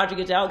Roger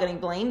Goodell getting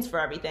blamed for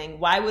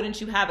everything, why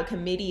wouldn't you have a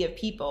committee of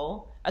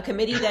people, a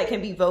committee that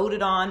can be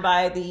voted on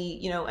by the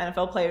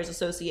NFL Players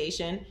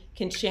Association,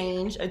 can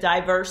change, a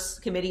diverse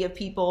committee of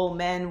people,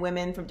 men,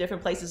 women from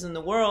different places in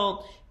the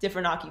world,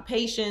 different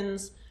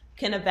occupations,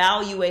 can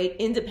evaluate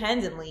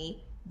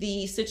independently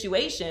the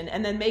situation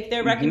and then make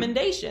their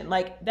recommendation.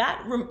 Like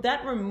that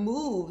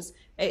removes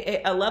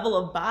a level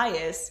of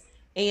bias,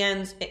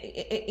 and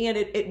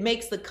it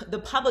makes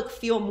the public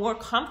feel more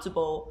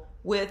comfortable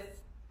with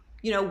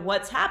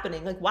what's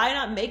happening. Like, why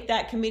not make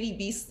that committee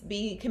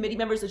be committee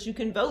members that you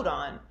can vote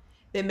on?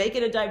 Then make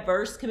it a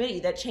diverse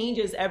committee that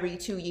changes every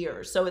 2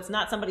 years, so it's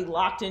not somebody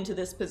locked into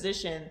this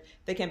position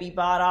that can be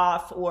bought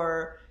off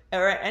or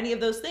any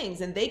of those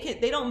things. And they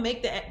don't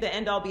make the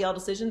end all be all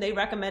decision. They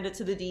recommend it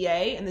to the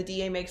DA, and the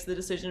DA makes the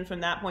decision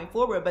from that point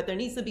forward. But there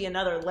needs to be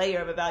another layer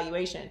of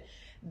evaluation.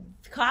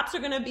 Cops are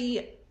going to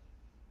be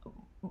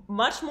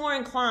much more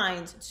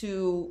inclined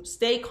to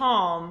stay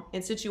calm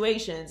in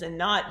situations and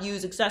not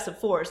use excessive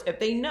force if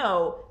they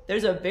know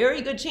there's a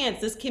very good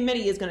chance this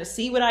committee is going to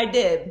see what I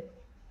did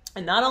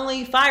and not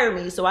only fire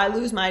me so I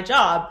lose my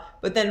job,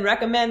 but then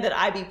recommend that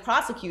I be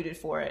prosecuted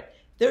for it.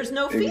 There's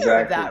no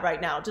fear of that right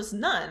now, just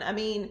none. I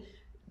mean,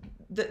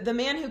 the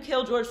man who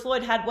killed George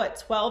Floyd had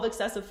 12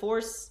 excessive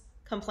force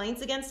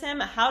complaints against him.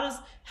 How does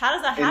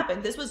that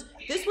happen? This was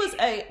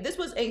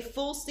a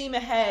full steam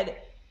ahead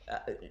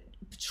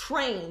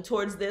train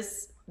towards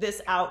this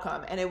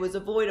outcome, and it was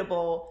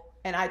avoidable.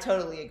 And I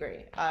totally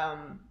agree.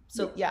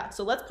 So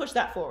let's push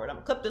that forward. I'm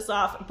gonna clip this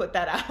off and put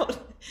that out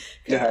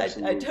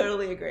because I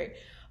totally agree.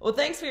 Well,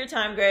 thanks for your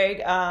time,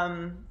 Greg.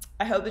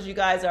 I hope that you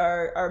guys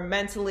are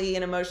mentally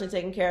and emotionally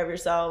taking care of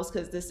yourselves,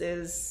 because this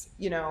is,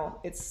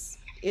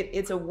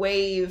 it's a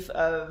wave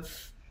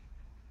of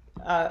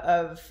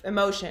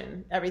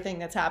emotion, everything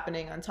that's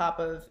happening on top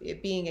of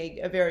it being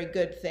a very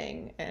good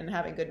thing and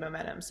having good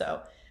momentum.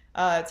 So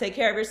take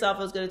care of yourself.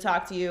 It was good to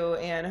talk to you,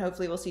 and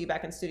hopefully we'll see you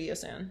back in studio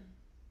soon.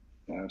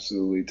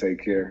 Absolutely.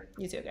 Take care.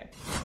 You too. Okay.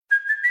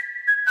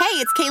 Hey,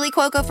 it's Kaylee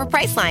Cuoco for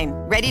Priceline.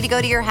 Ready to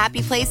go to your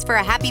happy place for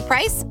a happy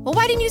price? Well,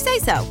 why didn't you say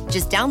so?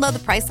 Just download the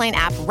Priceline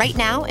app right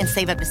now and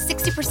save up to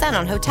 60%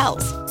 on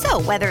hotels.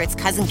 So whether it's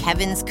Cousin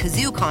Kevin's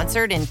Kazoo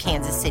Concert in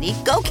Kansas City,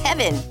 go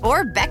Kevin,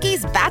 or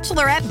Becky's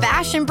Bachelorette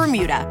Bash in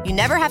Bermuda, you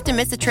never have to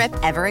miss a trip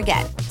ever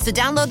again. So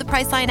download the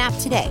Priceline app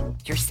today.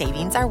 Your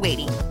savings are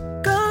waiting.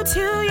 Go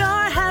to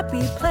your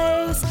happy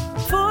place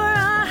for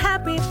a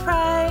happy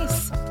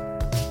price.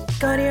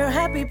 Go to your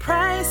happy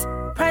price,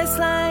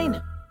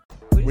 Priceline.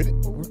 With it.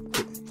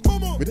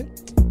 With it.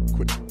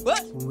 Quit.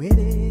 What? With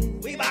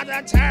it. We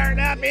about to turn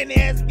up in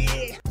this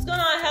bitch. What's going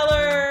on,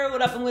 Heller?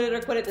 What up and Wit It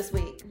or Quit It this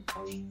week?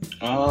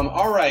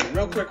 All right,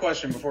 real quick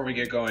question before we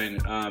get going.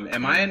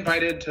 Am I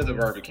invited to the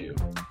barbecue?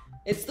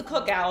 It's the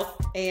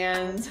cookout,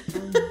 and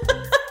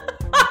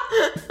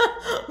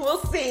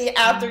we'll see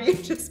after you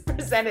just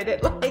presented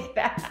it like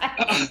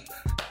that.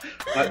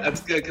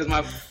 That's good, because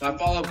my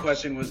follow-up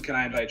question was, can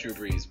I invite Drew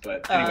Brees?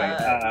 But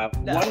anyway,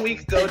 no. 1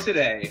 week ago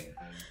today,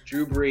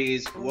 Drew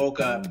Brees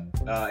woke up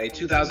a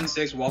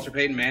 2006 Walter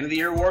Payton Man of the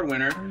Year Award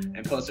winner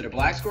and posted a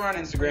black square on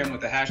Instagram with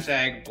the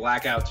hashtag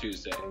Blackout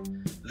Tuesday.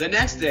 The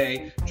next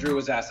day, Drew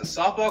was asked a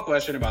softball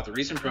question about the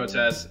recent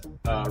protests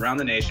around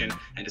the nation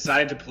and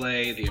decided to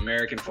play the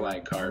American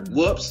flag card.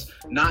 Whoops,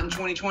 not in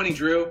 2020,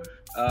 Drew.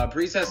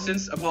 Brees has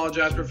since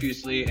apologized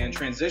profusely and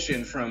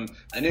transitioned from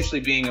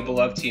initially being a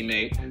beloved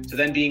teammate to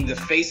then being the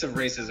face of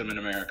racism in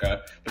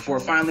America before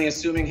finally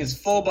assuming his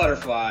full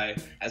butterfly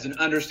as an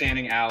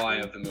understanding ally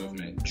of the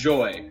movement.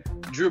 Joy.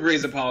 Drew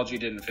Brees' apology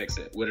didn't fix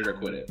it. Wit it or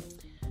quit it?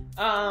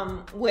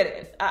 Wit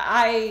it.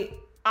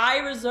 I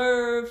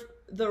reserve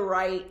the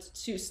right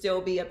to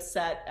still be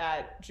upset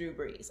at Drew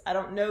Brees. I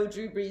don't know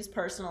Drew Brees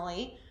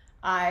personally.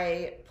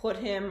 I put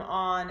him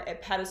on a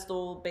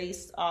pedestal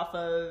based off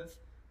of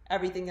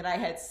everything that I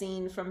had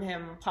seen from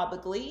him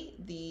publicly,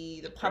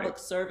 the public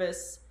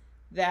service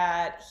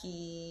that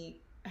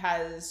he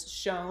has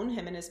shown,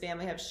 him and his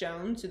family have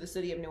shown to the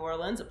city of New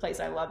Orleans, a place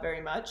I love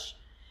very much.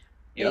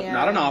 Yep,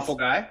 not an awful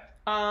guy.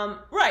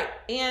 Right.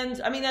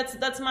 And I mean,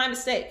 that's my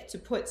mistake to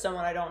put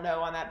someone I don't know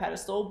on that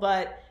pedestal,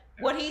 but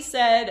what he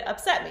said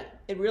upset me.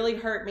 It really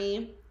hurt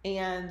me.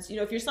 And, you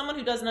know, if you're someone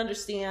who doesn't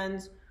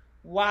understand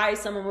why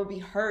someone would be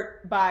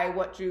hurt by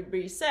what Drew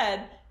Brees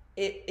said,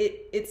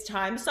 it's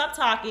time to stop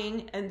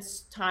talking and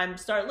it's time to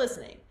start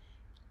listening.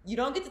 You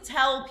don't get to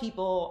tell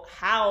people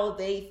how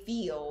they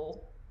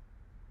feel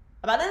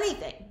about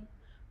anything,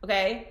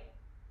 okay?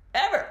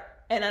 Ever.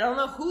 And I don't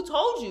know who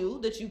told you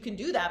that you can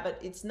do that, but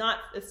it's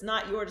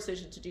not your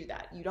decision to do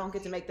that. You don't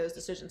get to make those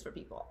decisions for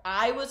people.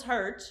 I was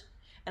hurt,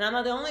 and I'm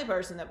not the only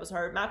person that was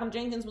hurt. Malcolm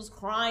Jenkins was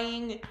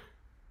crying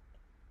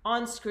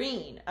on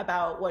screen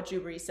about what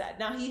Drew Brees said.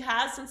 Now, he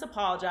has since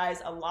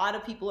apologized. A lot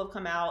of people have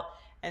come out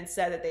and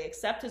said that they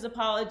accept his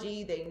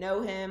apology, they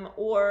know him,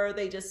 or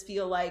they just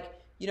feel like,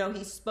 you know,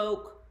 he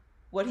spoke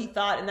what he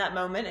thought in that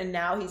moment, and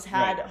now he's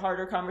had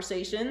harder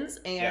conversations,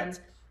 and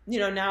you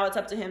know, now it's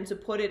up to him to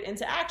put it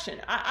into action.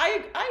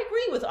 I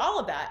agree with all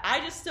of that.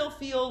 I just still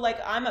feel like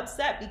I'm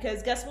upset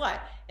because guess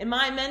what? In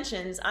my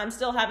mentions, I'm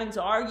still having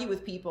to argue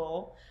with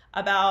people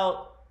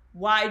about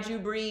why Drew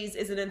Brees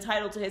isn't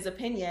entitled to his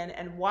opinion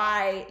and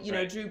why, you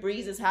know, Drew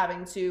Brees is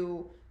having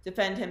to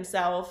defend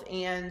himself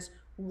and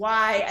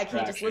why I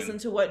can't just listen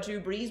to what Drew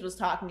Brees was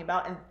talking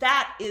about. And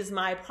that is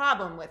my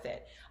problem with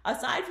it.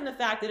 Aside from the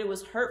fact that it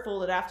was hurtful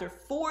that after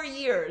 4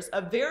 years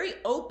of very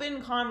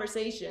open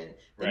conversation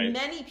that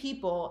many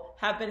people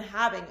have been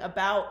having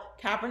about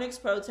Kaepernick's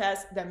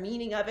protest, the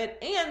meaning of it,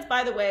 and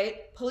by the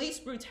way, police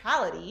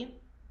brutality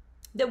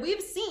that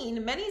we've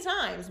seen many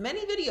times,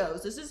 many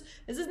videos. This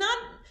is not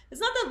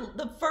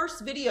the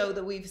first video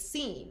that we've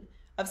seen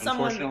of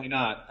someone, unfortunately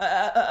not,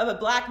 of a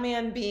black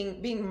man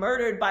being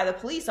murdered by the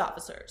police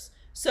officers.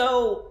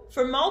 So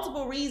for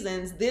multiple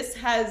reasons, this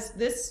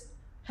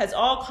has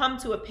all come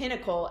to a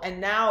pinnacle, and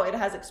now it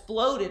has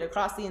exploded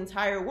across the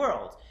entire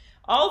world.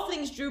 All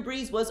things Drew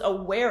Brees was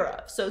aware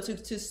of. So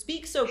to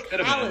speak so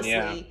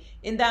callously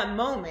in that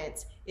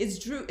moment is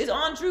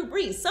on Drew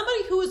Brees,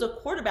 somebody who is a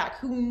quarterback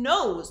who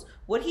knows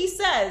what he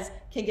says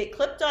can get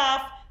clipped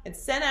off and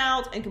sent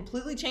out and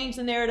completely change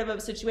the narrative of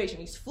a situation.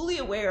 He's fully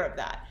aware of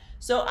that.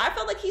 So I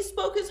felt like he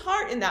spoke his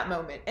heart in that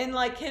moment, and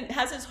like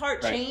has his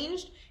heart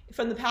changed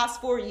from the past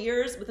 4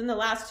 years within the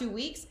last 2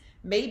 weeks?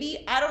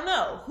 Maybe, I don't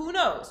know. Who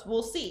knows?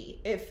 We'll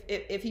see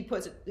if he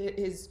puts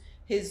his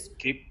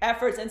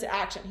efforts into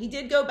action. He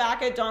did go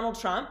back at Donald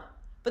Trump,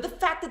 but the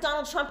fact that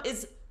Donald Trump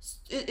is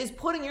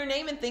putting your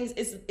name in things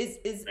is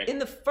in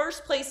the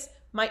first place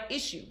my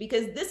issue,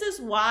 because this is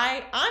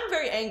why I'm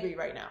very angry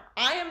right now.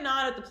 I am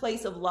not at the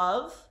place of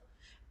love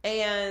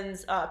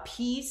and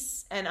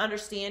peace and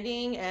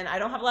understanding, and I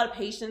don't have a lot of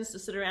patience to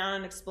sit around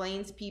and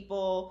explain to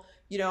people,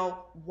 you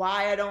know,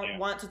 why I don't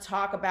want to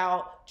talk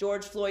about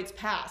George Floyd's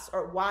past,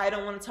 or why I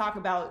don't want to talk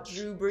about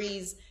Drew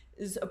Brees'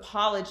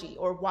 apology,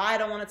 or why I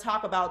don't want to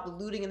talk about the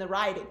looting and the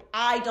rioting.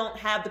 I don't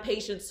have the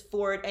patience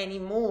for it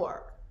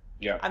anymore.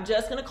 Yeah. I'm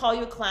just going to call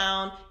you a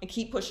clown and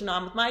keep pushing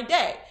on with my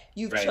day.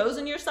 You've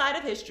chosen your side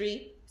of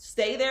history.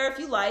 Stay there if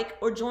you like,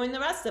 or join the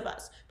rest of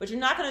us. But you're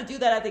not going to do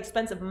that at the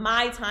expense of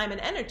my time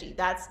and energy.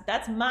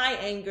 That's my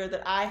anger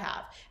that I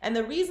have. And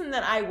the reason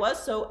that I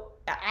was so,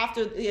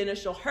 after the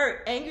initial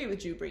hurt, angry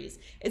with Drew Brees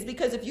is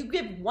because if you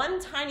give one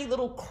tiny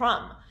little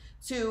crumb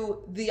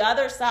to the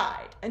other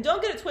side, and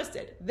don't get it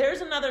twisted, there's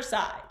another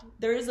side.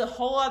 There is a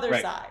whole other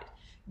side.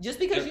 Just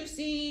because you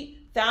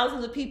see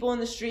thousands of people in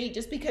the street,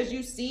 just because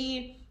you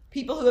see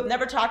people who have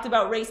never talked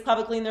about race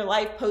publicly in their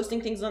life posting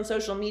things on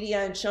social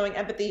media and showing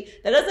empathy,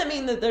 that doesn't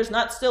mean that there's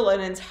not still an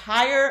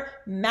entire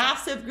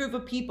massive group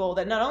of people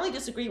that not only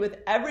disagree with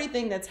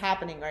everything that's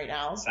happening right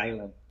now,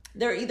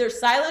 They're either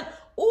silent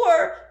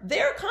or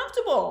they're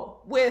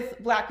comfortable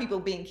with Black people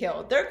being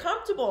killed. They're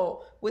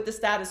comfortable with the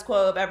status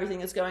quo of everything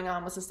that's going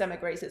on with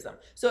systemic racism.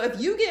 So if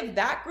you give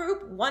that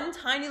group one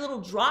tiny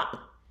little drop,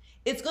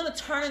 it's going to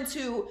turn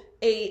into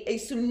a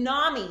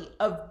tsunami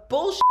of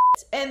bullshit.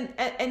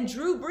 And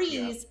Drew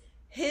Brees,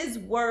 his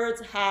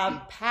words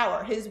have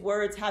power. His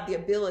words have the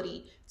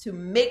ability to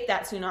make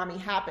that tsunami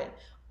happen.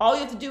 All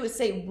you have to do is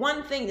say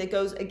one thing that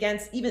goes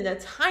against even a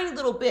tiny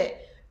little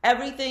bit,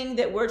 everything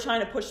that we're trying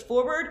to push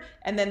forward,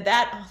 and then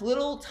that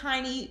little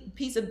tiny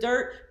piece of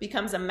dirt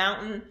becomes a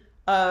mountain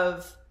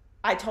of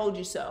I told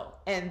you so.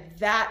 And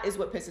that is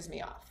what pisses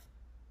me off.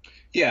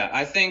 Yeah,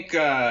 I think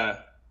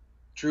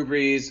Drew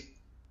Brees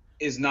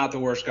is not the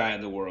worst guy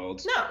in the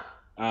world. No.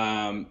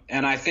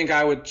 And I think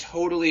I would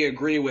totally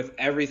agree with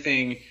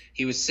everything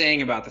he was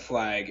saying about the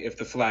flag if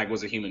the flag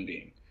was a human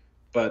being.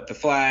 But the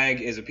flag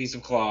is a piece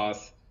of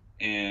cloth,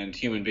 and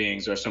human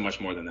beings are so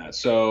much more than that.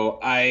 So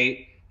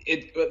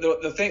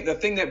the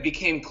thing that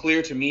became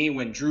clear to me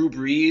when Drew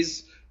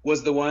Brees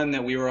was the one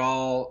that we were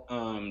all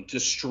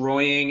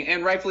destroying,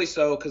 and rightfully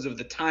so because of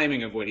the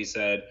timing of what he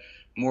said,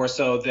 more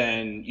so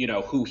than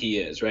who he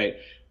is, right?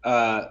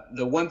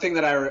 The one thing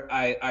that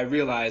I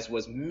realized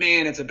was,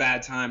 man, it's a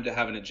bad time to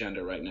have an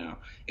agenda right now.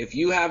 If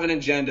you have an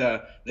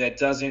agenda that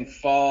doesn't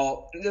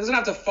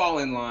have to fall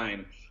in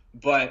line,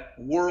 but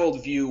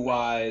worldview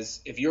wise,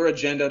 if your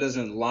agenda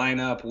doesn't line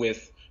up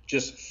with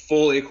just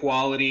full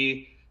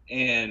equality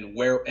and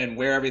where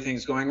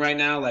everything's going right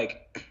now,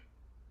 like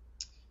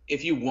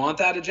if you want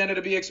that agenda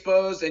to be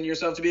exposed and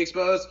yourself to be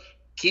exposed,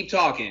 keep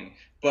talking.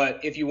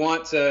 But if you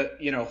want to,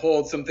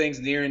 hold some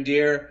things near and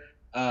dear,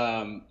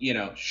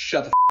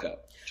 shut the f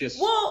up.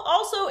 Well,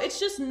 also, it's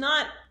just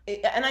not,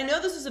 and I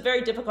know this is a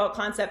very difficult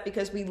concept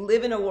because we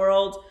live in a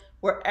world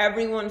where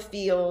everyone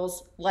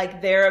feels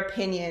like their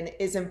opinion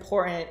is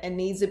important and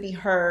needs to be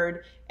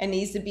heard and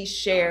needs to be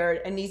shared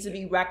and needs to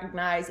be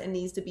recognized and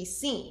needs to be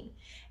seen.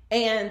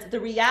 And the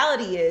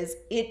reality is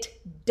it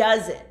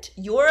doesn't.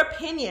 Your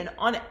opinion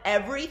on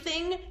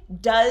everything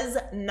does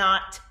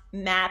not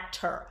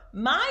matter.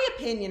 My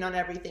opinion on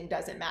everything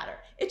doesn't matter.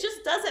 It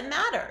just doesn't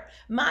matter.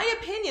 My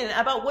opinion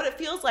about what it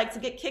feels like to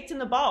get kicked in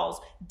the balls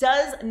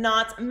does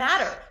not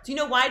matter. Do you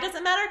know why it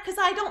doesn't matter? Because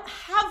I don't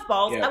have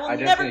balls. Yeah, I will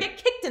never get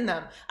kicked in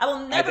them. I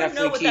will never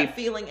know what that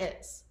feeling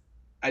is.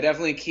 I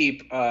definitely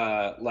keep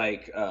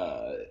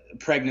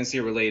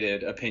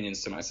pregnancy-related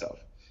opinions to myself.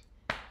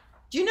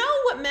 Do you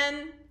know what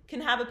men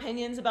can have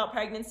opinions about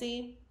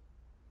pregnancy?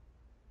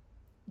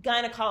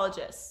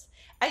 Gynecologists.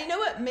 And you know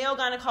what male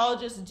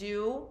gynecologists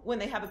do when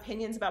they have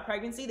opinions about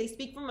pregnancy? They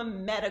speak from a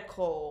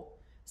medical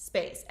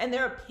space. And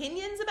their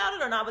opinions about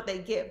it are not what they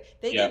give.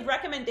 They give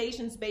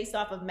recommendations based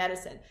off of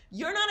medicine.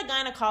 You're not a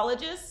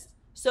gynecologist,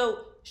 so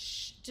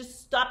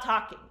just stop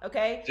talking,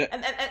 okay? Yeah.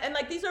 And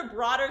like these are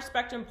broader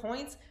spectrum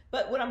points,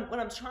 but what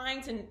I'm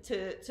trying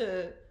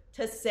to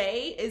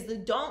say is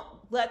that don't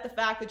let the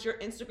fact that your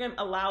Instagram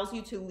allows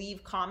you to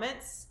leave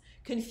comments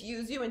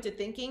confuse you into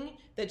thinking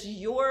that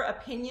your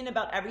opinion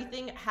about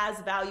everything has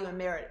value and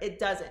merit. It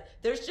doesn't.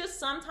 There's just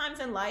sometimes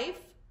in life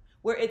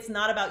where it's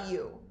not about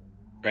you.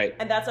 Right.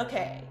 And that's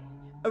okay.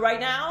 But right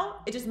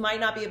now, it just might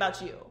not be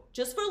about you.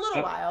 Just for a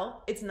little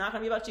while, it's not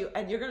going to be about you.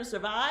 And you're going to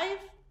survive.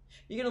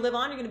 You're going to live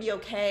on. You're going to be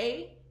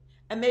okay.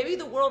 And maybe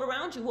the world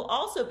around you will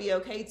also be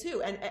okay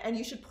too. And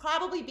you should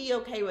probably be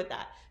okay with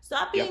that.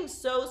 Stop being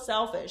so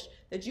selfish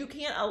that you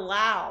can't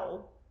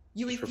allow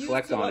You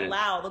refuse to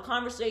allow the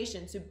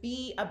conversation to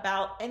be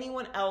about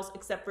anyone else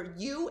except for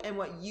you and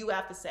what you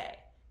have to say.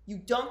 You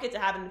don't get to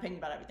have an opinion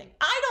about everything.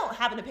 I don't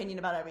have an opinion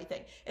about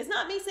everything. It's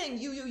not me saying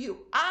you.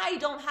 I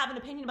don't have an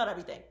opinion about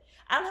everything.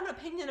 I don't have an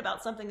opinion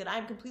about something that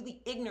I'm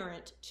completely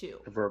ignorant to.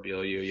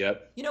 Proverbial you,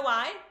 yep. You know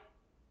why?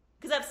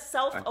 Because I have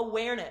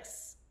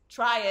self-awareness.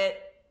 Try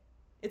it.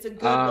 It's a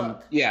good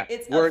look. Yeah.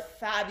 It's a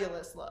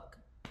fabulous look.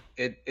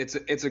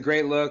 It's a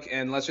great look,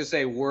 and let's just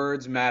say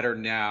words matter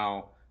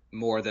now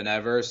more than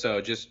ever.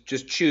 So just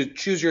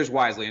choose yours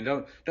wisely,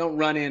 and don't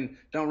run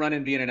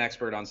in being an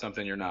expert on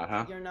something you're not,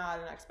 huh? You're not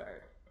an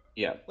expert.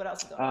 Yeah. What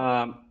else is going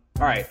on?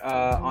 All right.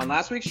 On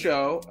last week's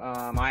show,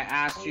 I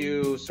asked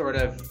you sort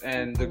of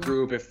and the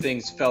group if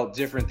things felt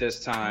different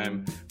this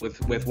time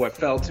with what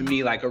felt to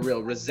me like a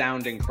real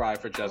resounding cry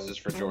for justice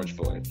for George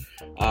Floyd.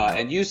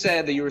 And you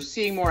said that you were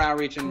seeing more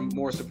outreach and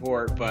more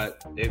support,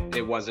 but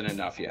it wasn't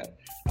enough yet.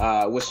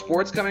 With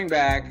sports coming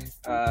back,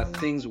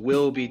 things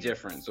will be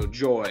different. So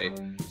Joy,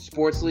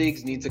 sports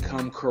leagues need to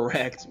come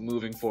correct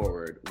moving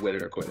forward. With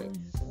it or quit it.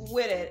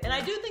 With it. And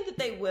I do think that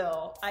they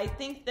will. I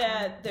think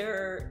that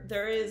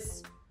there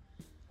is...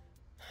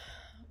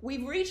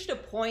 We've reached a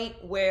point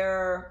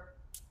where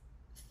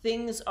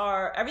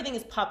everything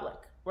is public,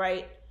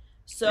 right?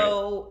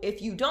 So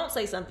if you don't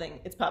say something,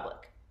 it's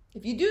public.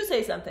 If you do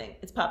say something,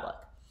 it's public.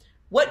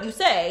 What you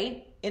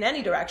say in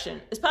any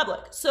direction is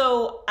public.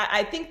 So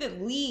I think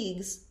that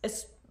leagues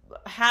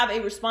have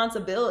a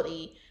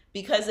responsibility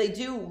because they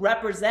do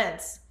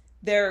represent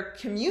their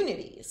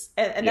communities.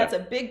 And that's a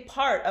big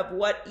part of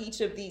what each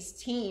of these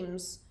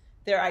teams,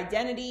 their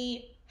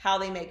identity, how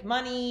they make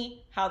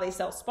money, how they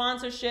sell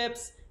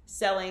sponsorships,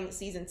 selling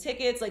season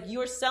tickets. Like,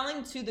 you are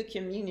selling to the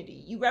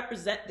community. You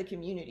represent the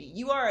community.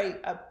 You are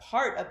a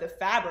part of the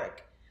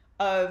fabric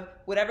of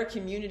whatever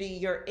community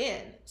you're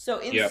in. So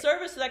in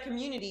service to that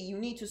community, you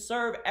need to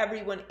serve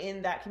everyone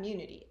in that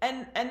community.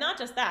 And not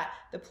just that,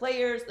 the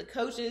players, the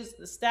coaches,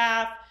 the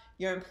staff,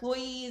 your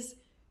employees.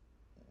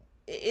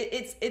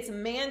 It's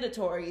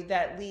mandatory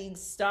that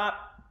leagues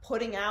stop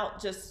putting out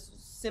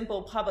just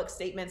simple public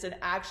statements and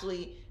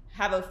actually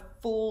have a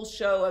full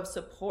show of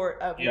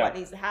support of what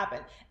needs to happen.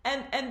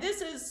 And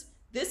this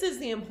is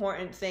the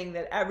important thing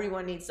that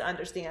everyone needs to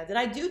understand. And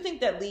I do think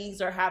that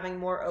leagues are having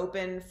more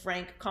open,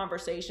 frank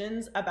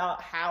conversations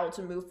about how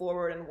to move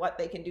forward and what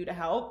they can do to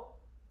help.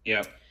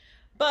 Yeah.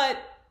 But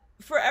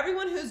for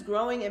everyone who's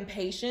growing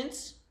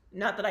impatient,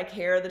 not that I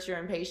care that you're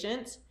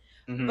impatient,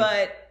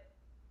 but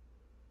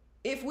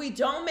if we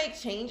don't make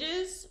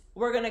changes,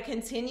 we're going to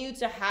continue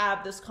to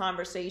have this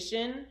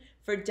conversation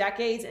for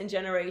decades and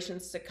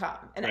generations to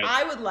come. And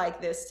I would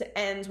like this to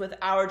end with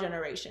our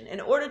generation. In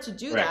order to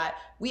do that,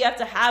 we have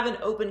to have an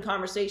open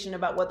conversation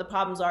about what the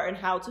problems are and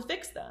how to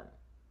fix them.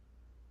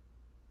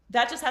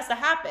 That just has to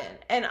happen.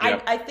 And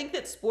I think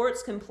that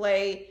sports can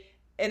play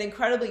an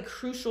incredibly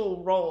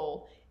crucial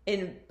role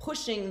in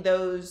pushing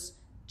those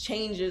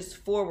changes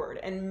forward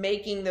and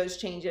making those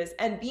changes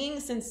and being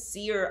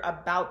sincere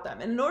about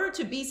them. And in order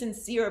to be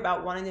sincere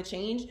about wanting to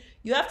change,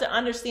 you have to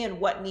understand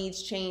what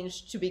needs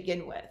change to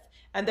begin with.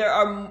 And there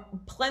are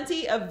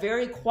plenty of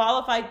very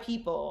qualified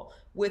people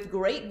with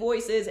great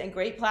voices and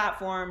great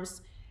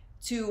platforms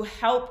to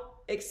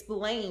help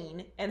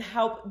explain and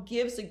help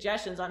give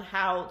suggestions on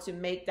how to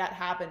make that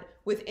happen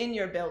within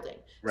your building.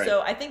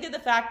 So I think that the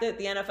fact that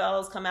the NFL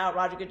has come out,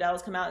 Roger Goodell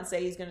has come out and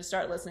say he's going to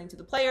start listening to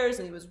the players,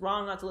 and he was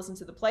wrong not to listen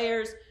to the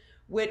players,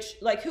 which,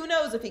 like, who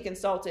knows if he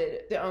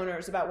consulted the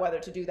owners about whether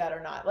to do that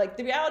or not. Like,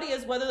 the reality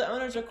is, whether the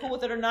owners are cool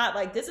with it or not,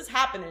 like, this is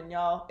happening,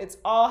 y'all. It's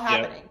all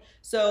happening.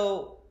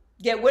 So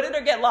get with it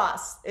or get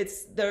lost.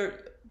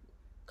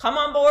 Come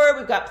on board.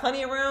 We've got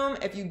plenty of room.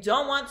 If you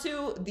don't want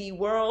to, the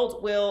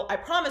world will, I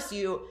promise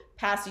you,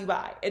 pass you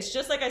by. It's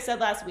just like I said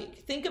last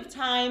week. Think of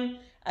time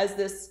as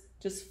this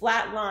just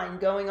flat line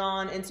going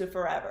on into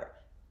forever.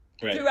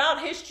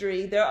 Throughout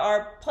history, there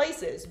are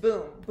places,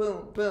 boom,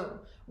 boom, boom,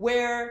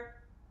 where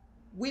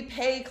we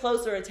pay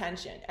closer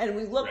attention and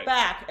we look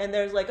back and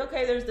there's like,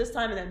 okay, there's this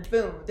time, and then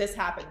boom, this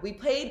happened. We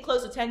paid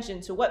close attention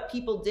to what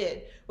people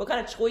did, what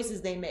kind of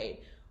choices they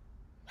made,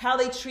 how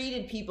they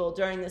treated people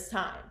during this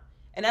time.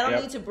 And I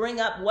don't need to bring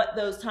up what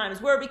those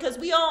times were, because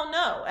we all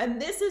know.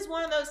 And this is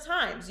one of those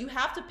times. You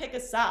have to pick a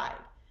side.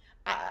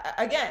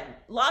 Again,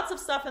 lots of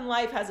stuff in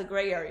life has a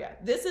gray area.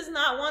 This is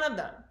not one of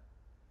them.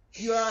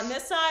 You're on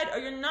this side or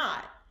you're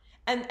not.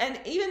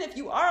 And even if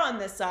you are on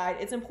this side,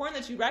 it's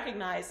important that you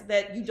recognize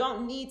that you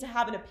don't need to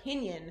have an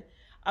opinion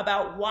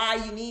about why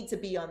you need to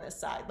be on this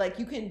side. Like,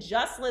 you can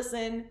just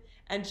listen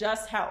and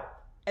just help.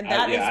 And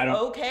that is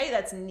okay.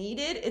 That's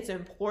needed. It's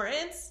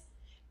important.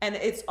 And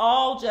it's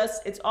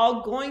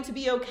all going to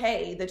be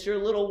okay that your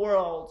little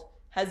world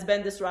has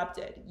been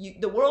disrupted.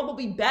 The world will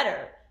be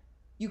better.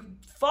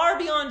 Far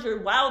beyond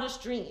your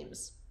wildest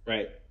dreams.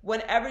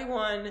 When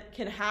everyone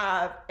can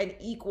have an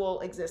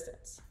equal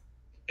existence.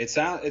 It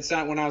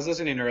sounded when I was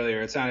listening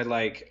earlier, it sounded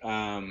like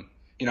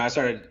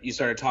you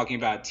started talking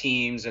about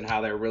teams and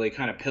how they're really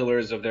kind of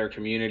pillars of their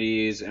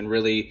communities, and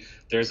really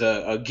there's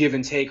a give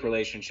and take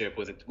relationship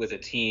with a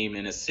team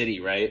in a city,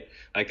 right?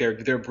 Like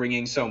they're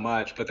bringing so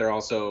much, but they're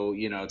also,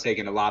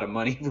 taking a lot of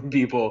money from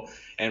people,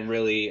 and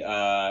really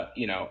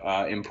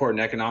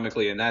important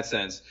economically in that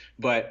sense.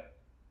 But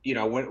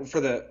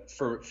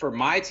for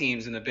my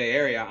teams in the Bay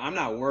Area, I'm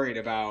not worried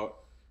about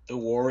the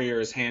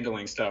Warriors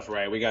handling stuff,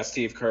 right? We got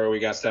Steve Kerr, we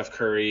got Steph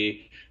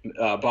Curry,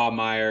 Bob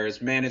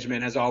Myers.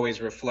 Management has always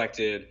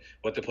reflected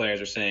what the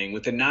players are saying.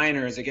 With the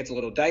Niners, it gets a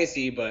little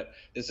dicey, but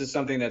this is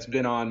something that's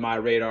been on my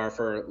radar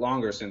for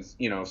longer, since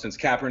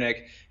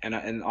Kaepernick,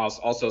 and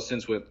also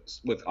since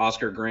with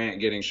Oscar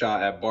Grant getting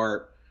shot at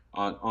BART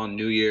on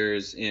New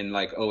Year's in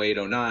like 08,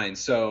 09.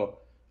 So,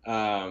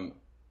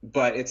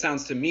 but it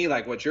sounds to me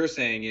like what you're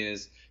saying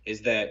is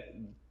that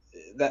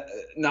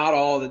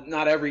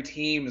not every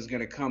team is going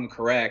to come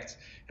correct,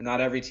 and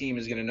not every team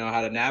is going to know how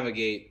to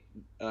navigate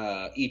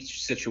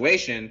each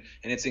situation,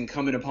 and it's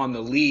incumbent upon the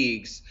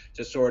leagues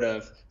to sort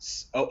of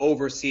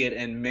oversee it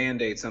and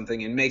mandate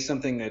something and make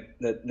something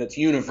that's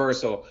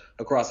universal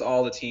across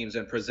all the teams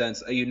and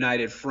presents a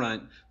united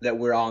front that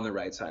we're all on the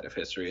right side of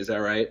history. Is that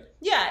right?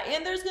 Yeah,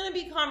 and there's going to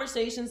be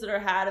conversations that are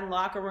had in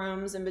locker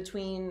rooms and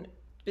between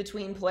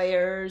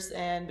players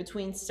and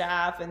between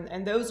staff,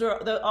 and those are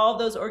all of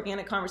those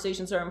organic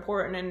conversations are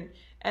important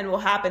and will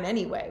happen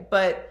anyway.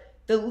 But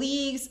the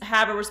leagues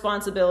have a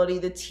responsibility,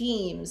 the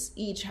teams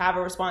each have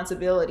a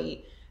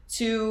responsibility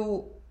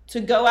to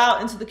go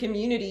out into the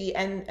community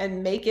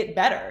and make it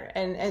better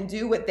and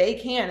do what they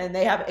can. And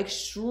they have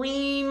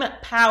extreme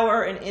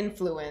power and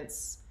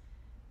influence,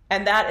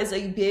 and that is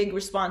a big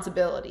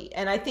responsibility.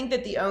 And I think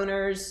that the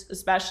owners,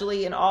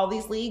 especially in all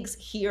these leagues,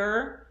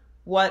 hear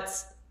what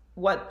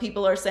what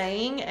people are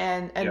saying,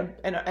 and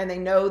they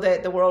know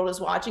that the world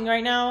is watching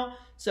right now.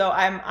 So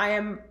I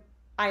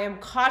am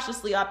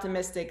cautiously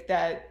optimistic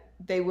that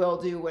they will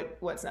do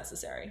what's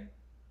necessary.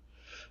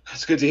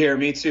 That's good to hear.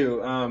 Me too.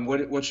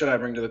 What should I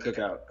bring to the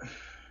cookout?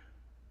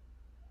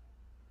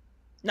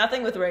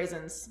 Nothing with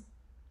raisins.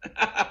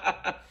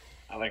 I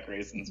like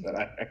raisins, but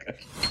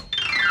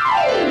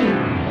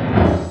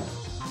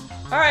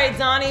All right,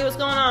 Donnie, what's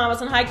going on?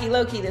 What's on high key,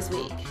 low key this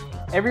week?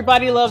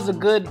 Everybody loves a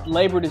good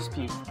labor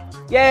dispute.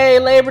 Yay,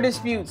 labor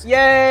disputes!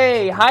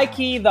 Yay! High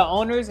key, the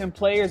owners and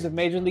players of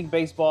Major League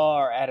Baseball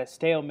are at a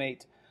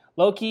stalemate.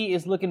 Low key,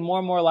 is looking more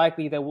and more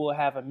likely that we'll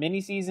have a mini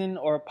season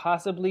or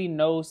possibly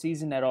no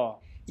season at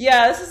all.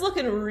 Yeah, this is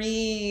looking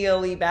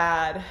really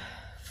bad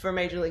for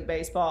Major League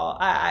Baseball.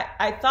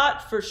 I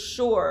thought for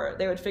sure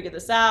they would figure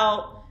this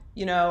out.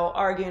 You know,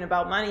 arguing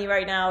about money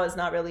right now is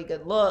not really a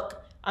good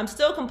look. I'm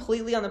still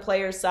completely on the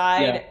players'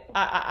 side.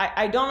 Yeah.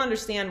 I don't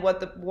understand what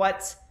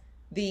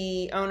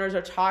the owners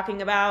are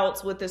talking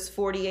about with this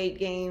 48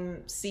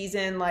 game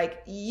season.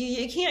 Like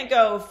you can't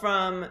go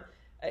from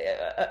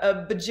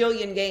a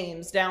bajillion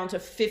games down to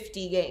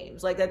 50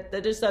 games. Like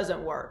that just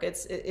doesn't work.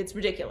 It's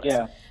ridiculous.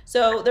 Yeah.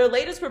 So their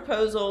latest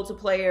proposal to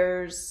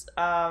players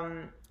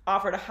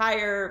offered a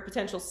higher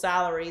potential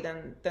salary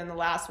than the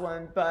last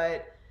one,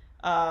 but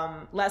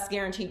less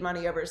guaranteed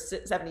money over a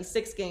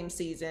 76 game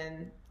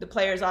season. The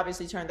players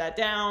obviously turned that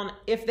down.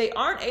 If they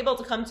aren't able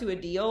to come to a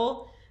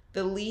deal,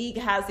 the league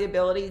has the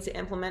ability to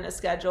implement a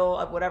schedule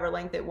of whatever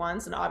length it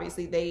wants, and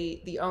obviously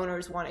the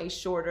owners want a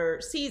shorter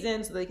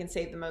season so they can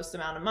save the most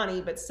amount of money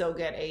but still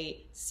get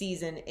a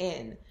season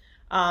in.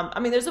 I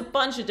mean, there's a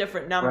bunch of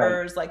different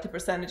numbers, like the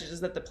percentages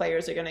that the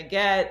players are going to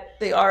get.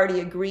 They already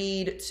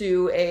agreed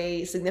to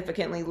a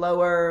significantly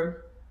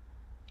lower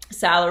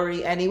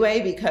salary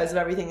anyway because of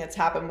everything that's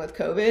happened with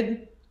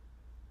COVID.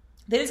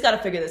 They just got to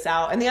figure this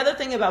out. And the other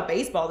thing about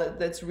baseball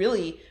that's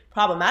really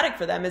problematic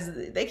for them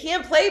is they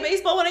can't play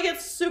baseball when it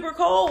gets super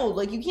cold.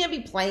 Like you can't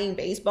be playing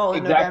baseball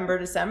in November,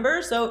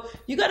 December. So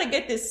you got to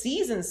get this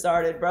season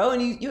started, bro.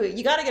 And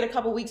you got to get a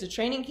couple weeks of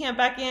training camp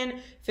back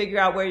in, figure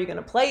out where you're going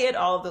to play it,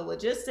 all of the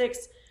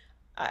logistics.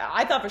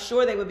 I thought for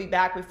sure they would be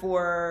back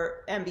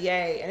before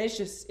NBA, and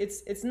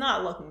it's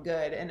not looking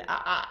good. And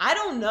I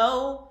don't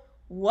know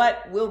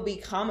what will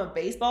become of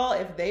baseball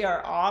if they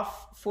are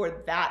off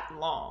for that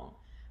long.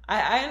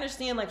 I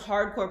understand like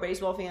hardcore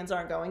baseball fans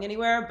aren't going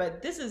anywhere,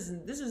 but this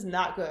is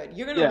not good.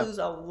 You're going to lose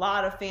a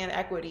lot of fan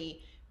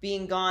equity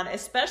being gone,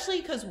 especially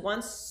because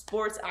once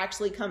sports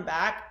actually come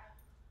back,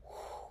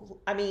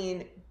 I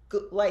mean,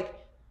 like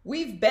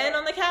we've been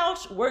on the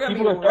couch, we're going to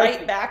be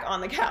right back on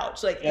the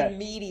couch, like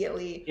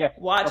immediately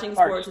watching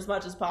sports as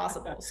much as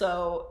possible.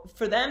 So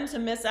for them to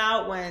miss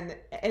out when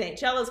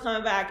NHL is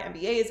coming back,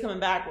 NBA is coming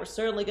back, we're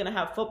certainly going to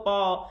have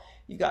football.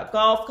 You've got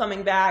golf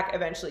coming back,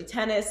 eventually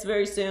tennis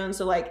very soon.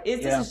 So like,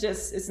 this is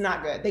just, it's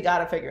not good. They got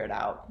to figure it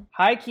out.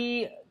 High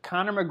key,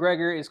 Conor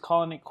McGregor is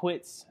calling it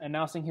quits,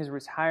 announcing his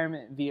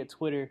retirement via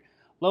Twitter.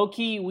 Low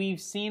key,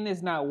 we've seen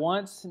this not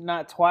once,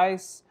 not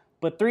twice,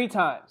 but 3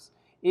 times.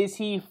 Is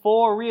he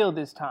for real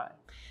this time?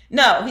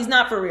 No, he's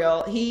not for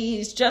real.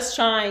 He's just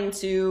trying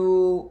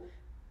to,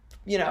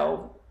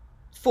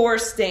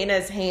 force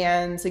Dana's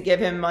hand to give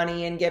him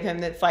money and give him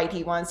the fight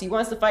he wants. He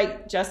wants to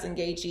fight Justin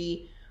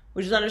Gaethje,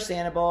 which is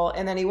understandable.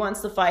 And then he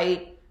wants to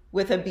fight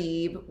with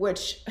Khabib,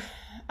 which,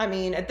 I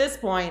mean, at this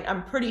point,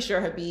 I'm pretty sure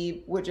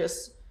Khabib would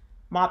just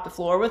mop the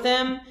floor with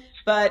him.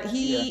 But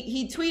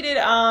he tweeted,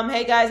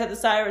 hey guys, I've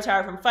decided to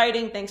retire from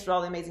fighting. Thanks for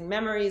all the amazing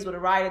memories. What a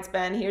ride it's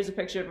been. Here's a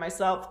picture of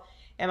myself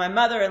and my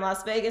mother in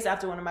Las Vegas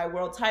after one of my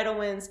world title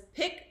wins.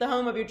 Pick the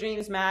home of your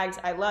dreams, Mags.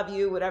 I love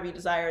you. Whatever you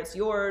desire, it's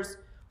yours.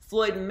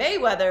 Floyd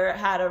Mayweather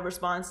had a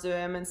response to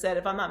him and said,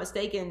 if I'm not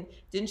mistaken,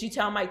 didn't you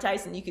tell Mike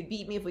Tyson you could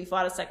beat me if we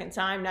fought a second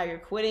time? Now you're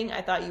quitting.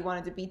 I thought you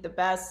wanted to beat the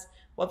best.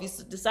 Well, if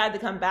you decide to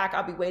come back,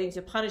 I'll be waiting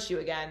to punish you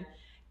again.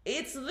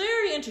 It's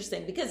very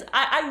interesting because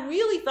I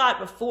really thought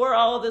before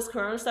all of this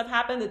Corona stuff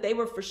happened that they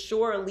were for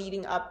sure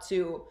leading up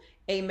to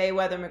a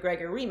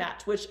Mayweather-McGregor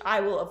rematch, which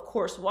I will, of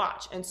course,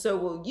 watch. And so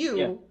will you.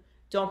 Yeah.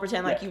 Don't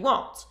pretend like you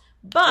won't.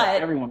 But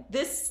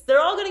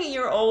they're all getting a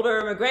year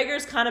older.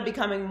 McGregor's kind of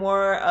becoming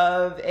more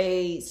of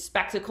a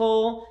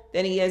spectacle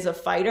than he is a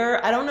fighter.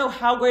 I don't know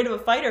how great of a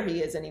fighter he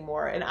is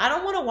anymore. And I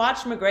don't want to watch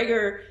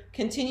McGregor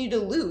continue to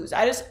lose.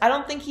 I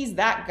don't think he's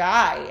that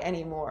guy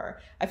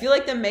anymore. I feel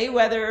like the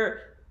Mayweather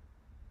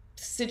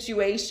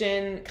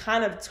situation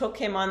kind of took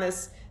him on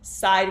this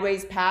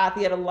sideways path.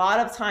 He had a lot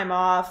of time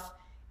off.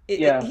 He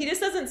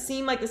just doesn't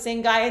seem like the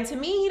same guy. And to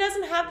me, he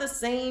doesn't have the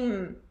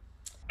same...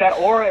 That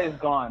aura is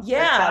gone.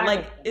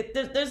 Yeah,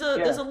 there's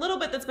a little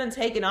bit that's been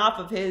taken off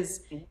of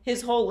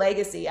his whole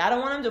legacy. I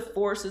don't want him to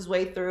force his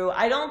way through.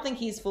 I don't think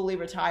he's fully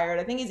retired.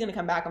 I think he's going to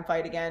come back and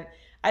fight again.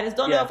 I just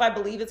don't know if I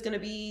believe it's going to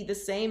be the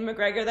same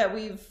McGregor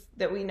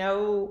that we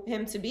know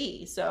him to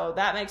be. So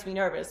that makes me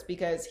nervous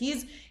because he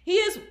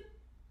is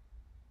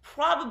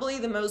probably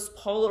the most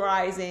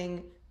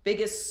polarizing,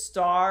 biggest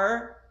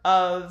star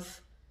of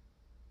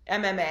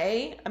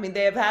MMA. I mean,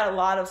 they have had a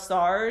lot of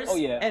stars. Oh,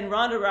 yeah. And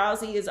Ronda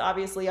Rousey is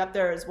obviously up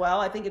there as well.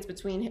 I think it's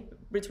between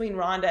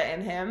Ronda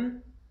and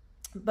him.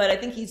 But I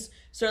think he's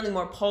certainly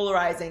more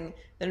polarizing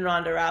than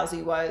Ronda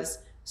Rousey was.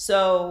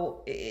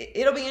 So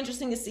it'll be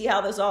interesting to see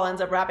how this all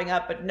ends up wrapping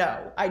up. But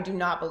no, I do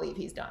not believe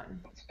he's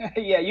done.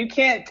 Yeah, you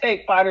can't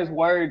take fighters'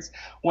 words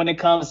when it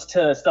comes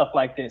to stuff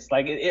like this.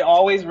 Like, it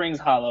always rings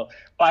hollow.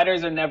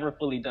 Fighters are never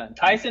fully done.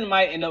 Tyson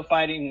might end up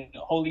fighting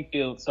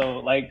Holyfield. So,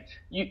 like,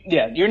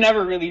 you're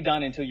never really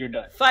done until you're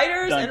done.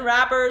 Fighters and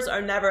rappers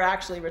are never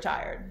actually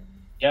retired.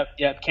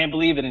 Yep. Can't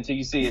believe it until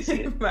you see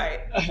it. Right.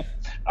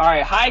 All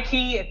right. High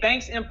key,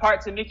 thanks in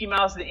part to Mickey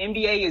Mouse, the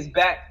NBA is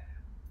back.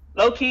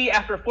 Low key,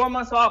 after 4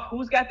 months off,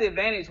 who's got the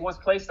advantage once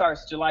play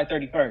starts July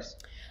 31st?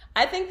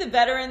 I think the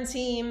veteran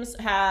teams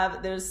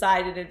have the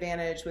decided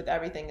advantage with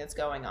everything that's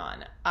going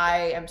on.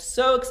 I am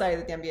so excited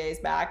that the NBA is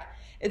back.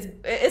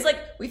 It's like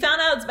we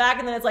found out it's back,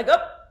 and then it's like,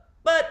 oh,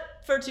 but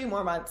for 2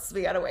 more months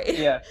we gotta wait.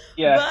 Yeah.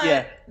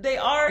 They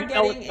are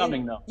getting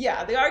coming though.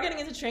 Yeah, they are getting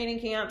into training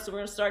camp, so we're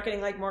gonna start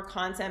getting like more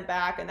content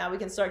back, and now we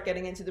can start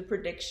getting into the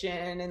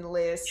prediction and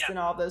lists and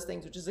all those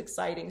things, which is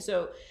exciting.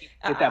 So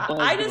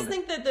I just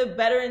think that the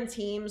veteran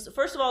teams,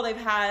 first of all, they've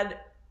had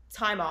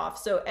time off,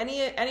 so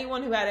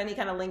anyone who had any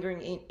kind of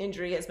lingering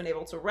injury has been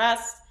able to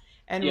rest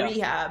and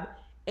rehab.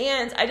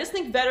 And I just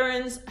think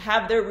veterans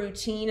have their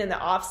routine in the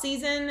off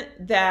season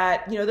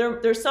that, you know,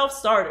 they're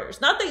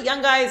self-starters. Not that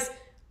young guys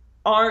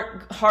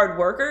aren't hard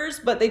workers,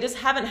 but they just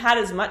haven't had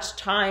as much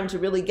time to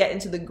really get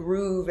into the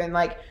groove and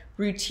like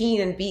routine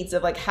and beats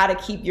of like how to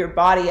keep your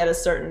body at a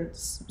certain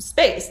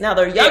space. Now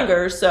they're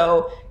younger,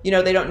 so, you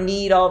know, they don't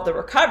need all of the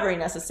recovery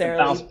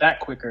necessarily. Bounce back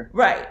quicker.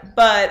 Right.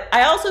 But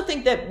I also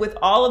think that with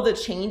all of the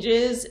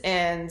changes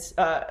and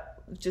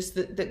just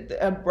the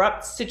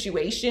abrupt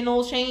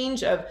situational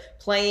change of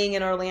playing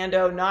in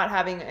Orlando, not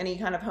having any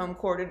kind of home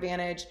court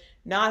advantage,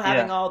 not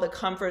having all the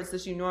comforts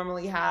that you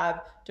normally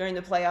have during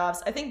the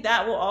playoffs, I think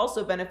that will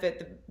also benefit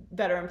the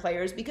veteran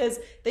players because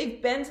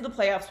they've been to the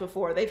playoffs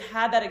before. They've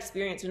had that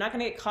experience. They're not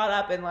going to get caught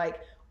up in like,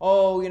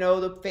 oh, you know,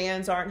 the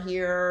fans aren't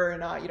here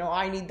and, you know,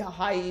 I need the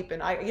hype.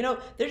 And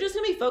they're just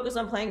going to be focused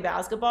on playing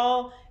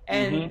basketball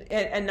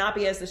and not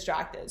be as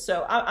distracted.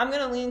 So I'm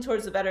going to lean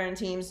towards the veteran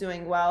teams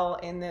doing well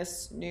in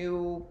this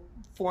new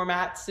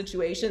format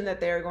situation that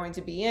they're going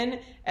to be in.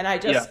 And I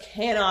just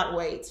cannot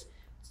wait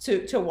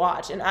to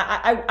watch. And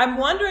I'm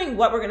wondering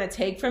what we're going to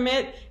take from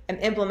it and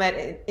implement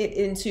it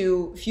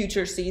into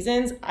future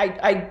seasons.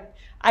 I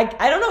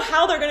don't know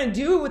how they're going to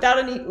do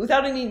it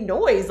without any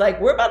noise.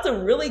 Like, we're about to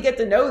really get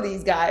to know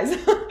these guys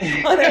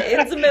on an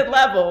intimate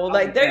level.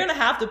 Like, they're going to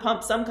have to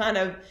pump some kind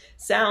of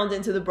sound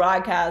into the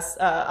broadcast.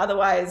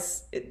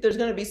 Otherwise, there's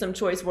going to be some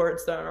choice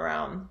words thrown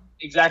around.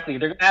 Exactly.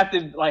 They're going to have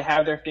to like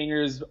have their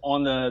fingers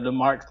on the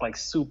marks, like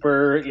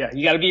super. Yeah,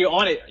 you got to be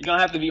on it. You're going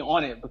to have to be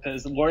on it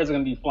because the words are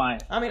going to be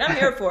flying. I mean, I'm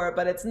here for it,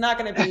 but it's not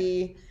going to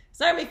be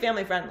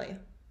family friendly.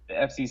 The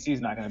FCC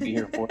is not going to be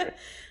here for it.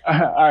 All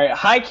right.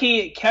 High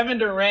key, Kevin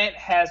Durant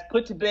has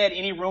put to bed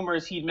any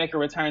rumors he'd make a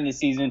return this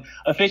season,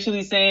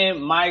 officially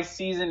saying my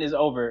season is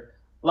over.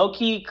 Low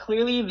key,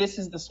 clearly this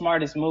is the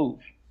smartest move.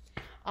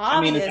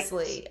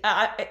 Obviously.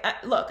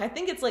 Look, I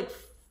think it's like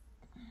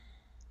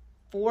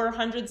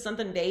 400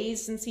 something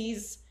days since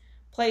he's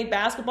played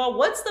basketball.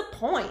 What's the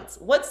point?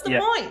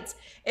 Point?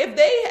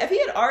 If he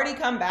had already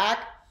come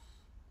back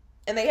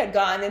and they had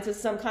gotten into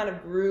some kind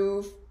of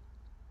groove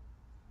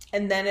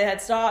and then it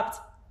had stopped,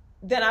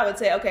 then I would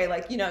say, okay,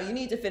 like, you know, you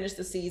need to finish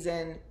the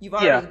season. You've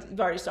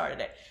already started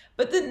it.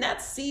 But the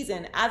next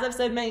season, as I've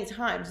said many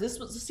times, the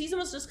season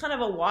was just kind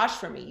of a wash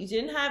for me. You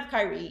didn't have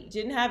Kyrie. You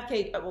didn't have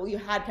KD. Well, you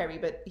had Kyrie,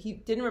 but he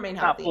didn't remain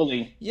healthy. Not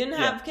fully. You didn't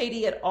have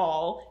KD at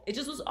all. It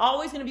just was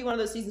always going to be one of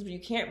those seasons where you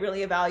can't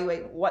really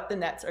evaluate what the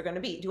Nets are going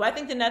to be. Do I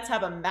think the Nets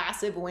have a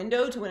massive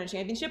window to win a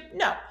championship?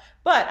 No.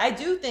 But I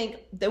do think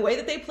the way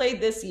that they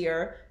played this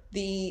year,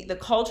 the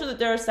culture that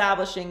they're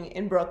establishing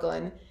in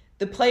Brooklyn,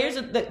 the players,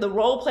 the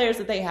role players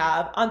that they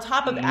have, on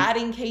top of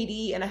adding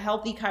KD and a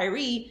healthy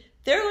Kyrie,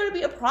 they're going to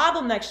be a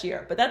problem next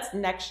year. But that's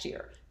next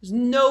year. There's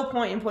no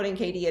point in putting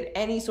KD at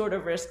any sort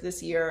of risk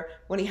this year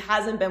when he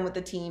hasn't been with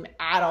the team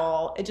at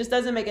all. It just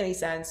doesn't make any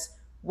sense.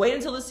 Wait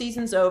until the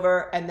season's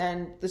over, and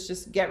then let's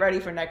just get ready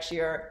for next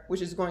year,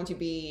 which is going to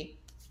be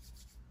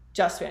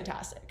just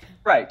fantastic.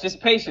 Right. Just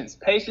patience.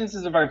 Patience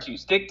is a virtue.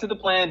 Stick to the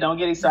plan. Don't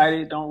get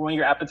excited. Don't ruin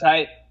your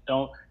appetite.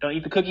 Don't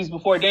eat the cookies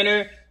before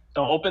dinner.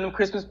 Don't open them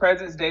Christmas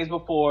presents days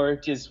before.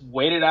 Just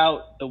wait it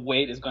out. The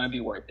wait is going to be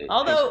worth it.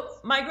 Although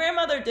my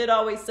grandmother did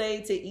always say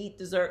to eat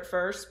dessert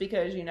first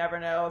because you never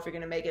know if you're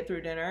going to make it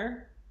through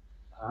dinner.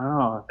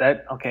 Oh,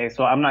 okay.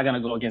 So I'm not going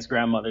to go against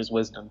grandmother's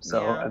wisdom.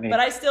 So yeah, I mean, but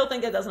I still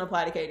think it doesn't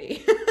apply to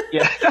KD.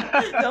 Yeah.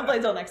 Don't play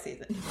till next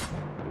season.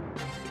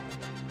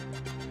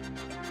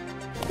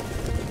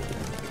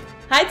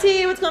 Hi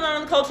T, what's going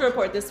on the Culture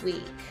Report this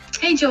week?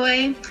 Hey,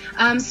 Joy.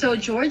 So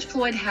George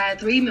Floyd had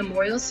 3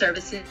 memorial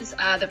services.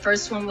 The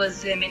first one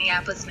was in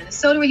Minneapolis,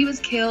 Minnesota, where he was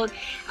killed.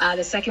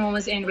 The second one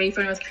was in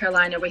Rayford, North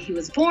Carolina, where he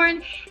was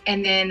born.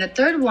 And then the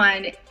third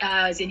one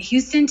is in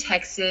Houston,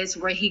 Texas,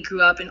 where he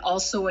grew up, and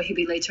also where he'd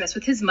be laid to rest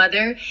with his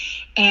mother.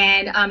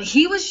 And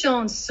he was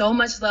shown so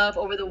much love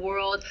over the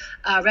world.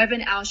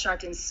 Reverend Al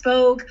Sharpton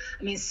spoke.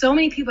 I mean, so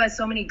many people had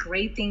so many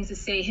great things to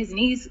say. His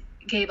niece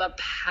gave a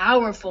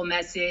powerful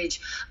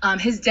message.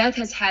 His death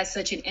has had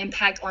such an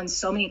impact on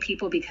so many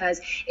people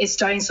because it's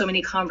starting so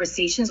many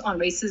conversations on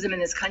racism in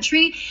this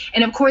country.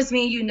 And of course,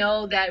 me and you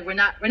know that we're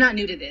not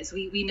new to this.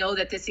 We know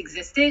that this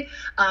existed.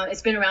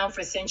 It's been around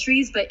for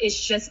centuries, but it's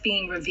just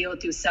being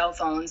revealed through cell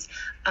phones.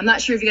 I'm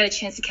not sure if you got a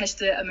chance to catch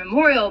the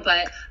memorial,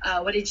 but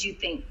what did you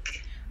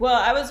think? Well,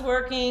 I was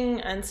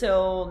working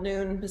until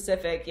noon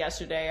Pacific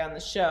yesterday on the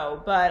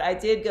show, but I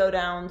did go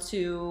down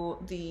to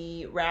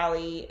the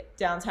rally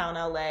downtown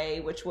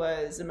LA, which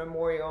was a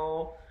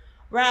memorial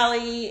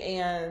rally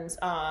and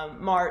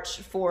march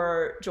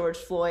for George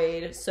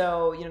Floyd.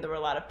 So, there were a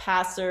lot of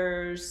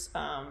pastors,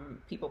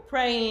 people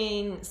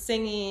praying,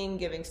 singing,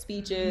 giving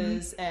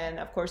speeches, and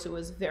of course it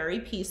was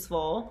very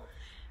peaceful.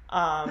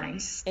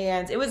 Nice.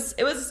 And it was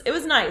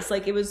nice.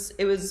 Like it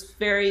was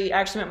very, I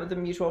actually went with a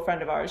mutual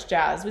friend of ours,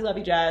 Jazz. We love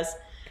you, Jazz.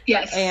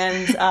 Yes.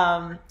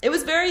 And it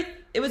was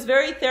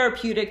very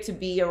therapeutic to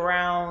be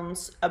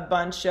around a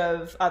bunch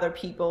of other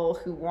people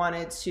who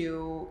wanted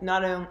to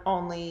not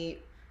only,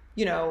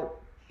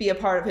 be a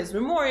part of his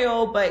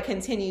memorial, but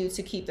continue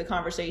to keep the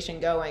conversation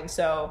going.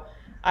 So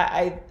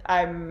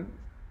I'm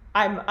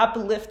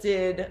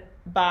uplifted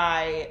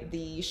by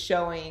the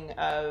showing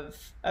of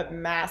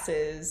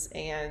masses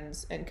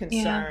and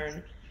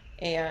concern,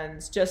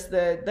 and just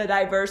the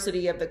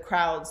diversity of the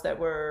crowds that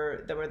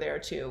were there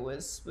too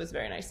was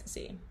very nice to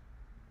see.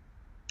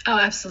 Oh,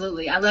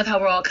 absolutely. I love how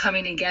we're all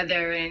coming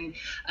together and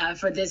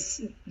for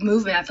this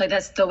movement. I feel like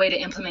that's the way to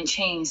implement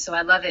change. So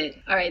I love it.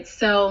 All right.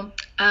 So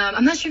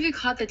I'm not sure if you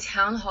caught the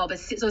town hall, but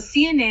so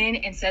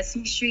CNN and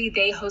Sesame Street,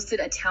 they hosted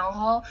a town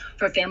hall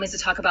for families to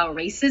talk about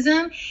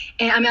racism.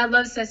 And I mean, I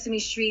love Sesame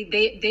Street.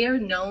 They are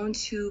known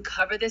to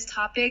cover this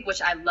topic,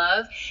 which I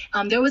love.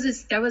 There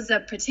was a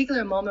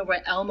particular moment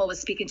where Elmo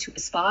was speaking to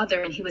his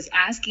father, and he was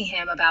asking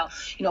him about,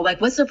 like,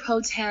 what's a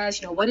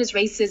protest? What is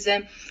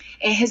racism?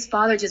 And his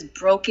father just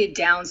broke it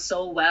down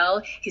so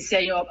well. He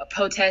said, a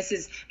protest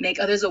is make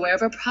others aware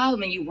of a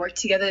problem and you work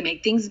together to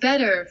make things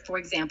better, for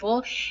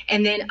example.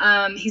 And then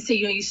he said,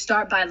 you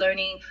start by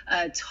learning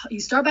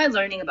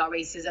about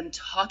racism,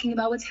 talking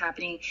about what's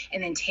happening,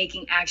 and then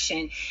taking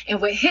action.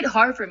 And what hit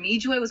hard for me,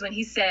 Joy, was when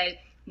he said,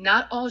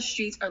 not all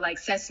streets are like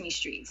Sesame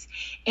Streets.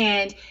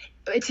 And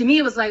to me,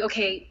 it was like,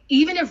 okay,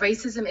 even if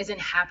racism isn't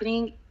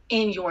happening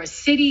in your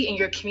city, in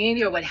your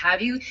community, or what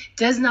have you,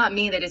 does not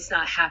mean that it's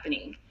not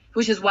happening.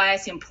 Which is why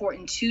it's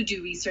important to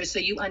do research so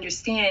you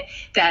understand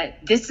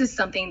that this is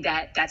something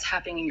that's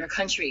happening in your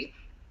country.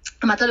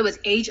 I thought it was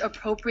age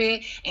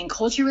appropriate and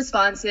culture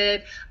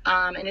responsive,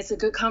 and it's a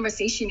good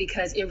conversation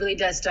because it really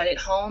does start at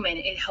home and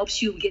it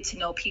helps you get to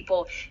know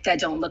people that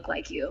don't look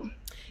like you.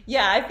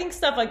 Yeah, I think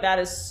stuff like that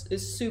is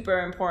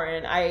super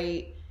important.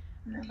 I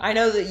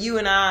know that you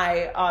and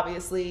I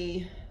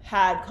obviously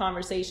had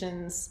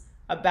conversations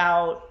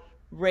about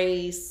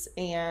race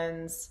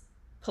and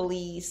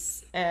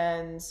police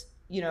and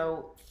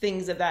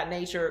things of that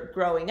nature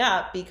growing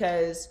up,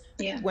 because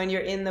when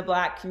you're in the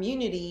Black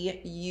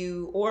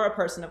community, or a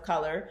person of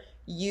color,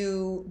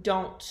 you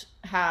don't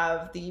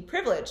have the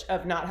privilege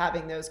of not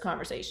having those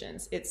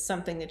conversations. It's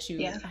something that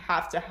you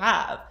have to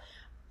have.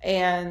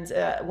 And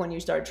when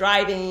you start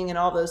driving and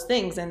all those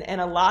things,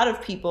 and a lot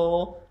of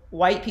people,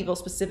 white people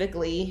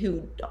specifically,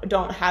 who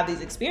don't have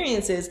these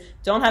experiences,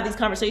 don't have these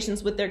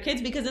conversations with their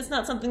kids because it's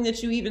not something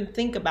that you even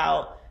think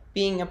about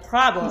being a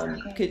problem.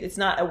 Exactly. It's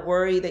not a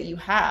worry that you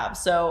have.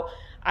 So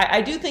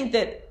I do think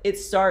that it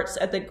starts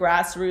at the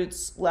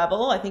grassroots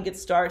level. I think it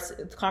starts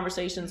with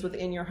conversations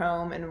within your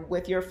home and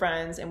with your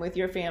friends and with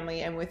your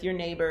family and with your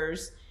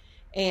neighbors.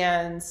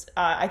 And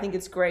I think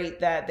it's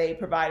great that they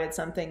provided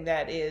something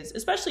that is,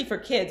 especially for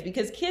kids,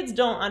 because kids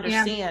don't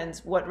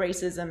understand what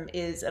racism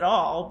is at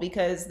all,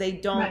 because they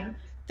don't,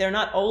 they're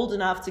not old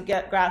enough to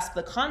grasp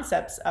the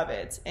concepts of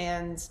it.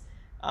 And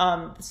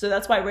so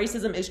that's why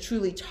racism is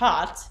truly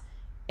taught.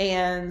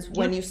 And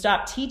when you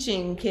stop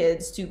teaching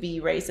kids to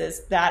be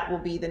racist, that will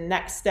be the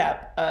next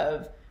step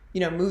of,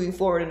 moving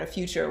forward in a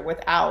future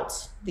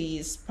without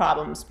these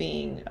problems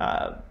being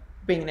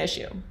an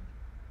issue.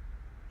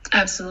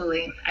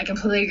 Absolutely. I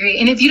completely agree.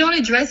 And if you don't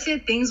address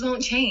it, things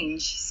won't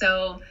change.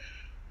 So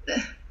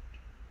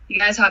you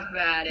got to talk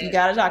about it. You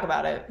got to talk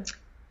about it.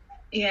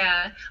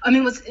 Yeah. I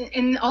mean,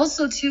 and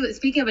also too,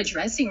 speaking of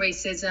addressing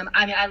racism,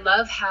 I mean, I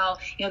love how,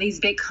 these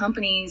big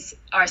companies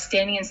are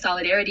standing in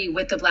solidarity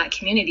with the Black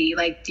community,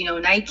 like,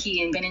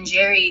 Nike and Ben &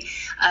 Jerry,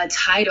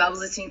 Tidal. I was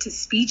listening to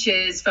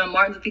speeches from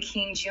Martin Luther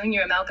King Jr.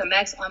 and Malcolm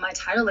X on my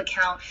Tidal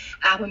account,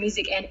 Apple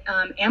Music, and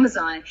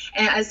Amazon.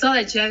 And I saw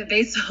that Jeff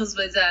Bezos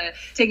was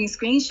taking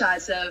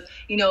screenshots of,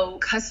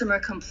 customer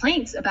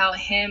complaints about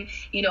him,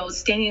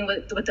 standing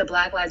with the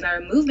Black Lives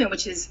Matter movement,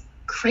 which is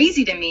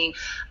crazy to me.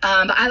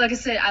 But like I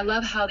said, I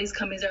love how these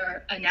companies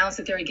are announced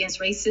that they're against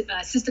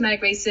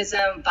systematic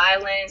racism,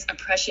 violence,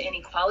 oppression,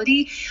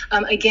 inequality.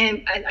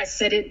 Again, I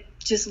said it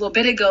just a little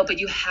bit ago, but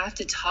you have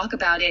to talk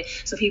about it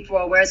so people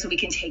are aware, so we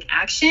can take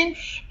action.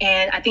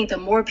 And I think the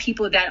more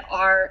people that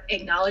are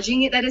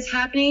acknowledging it, that it's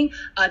happening,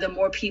 the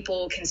more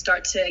people can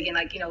start to, again,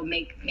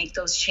 make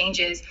those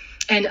changes.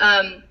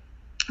 And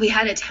we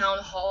had a town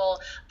hall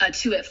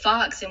too at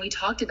Fox, and we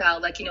talked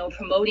about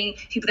promoting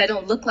people that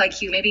don't look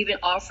like you, maybe even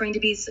offering to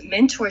be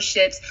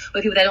mentorships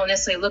with people that don't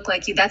necessarily look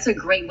like you. That's a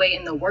great way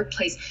in the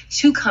workplace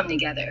to come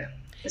together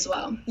as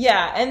well.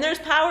 Yeah, and there's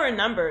power in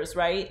numbers,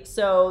 right?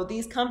 So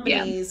these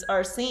companies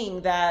are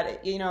seeing that,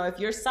 if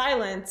you're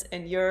silent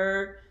and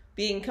you're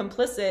being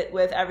complicit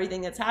with everything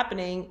that's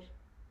happening,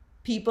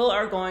 people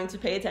are going to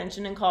pay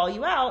attention and call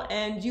you out,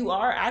 and you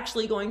are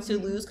actually going to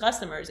lose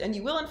customers. And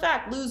you will, in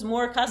fact, lose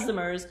more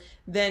customers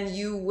than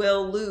you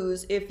will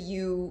lose if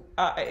you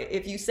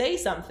say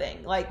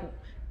something. Like,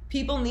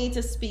 people need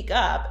to speak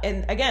up.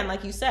 And again,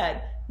 like you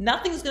said,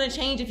 nothing's going to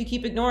change if you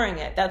keep ignoring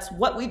it. That's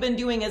what we've been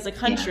doing as a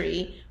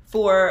country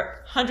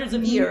for hundreds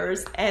of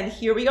years. And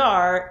here we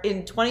are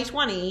in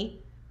 2020,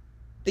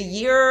 the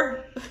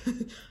year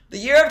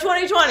of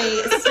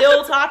 2020,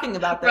 still talking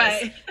about this,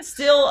 right.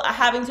 Still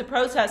having to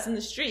protest in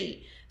the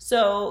street.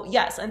 So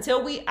yes,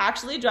 until we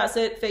actually address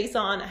it, face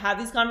on, have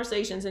these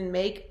conversations and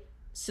make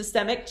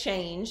systemic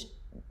change,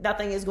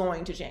 nothing is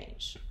going to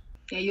change.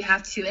 Yeah, you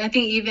have to. And I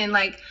think even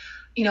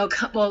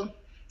to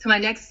my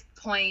next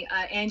point,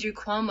 Andrew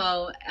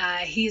Cuomo,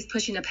 he is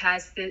pushing to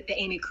pass the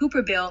Amy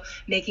Cooper bill,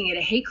 making it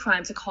a hate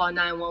crime to call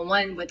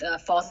 911 with a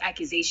false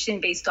accusation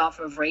based off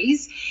of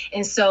race.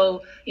 And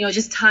so,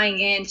 just tying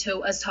in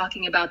to us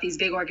talking about these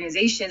big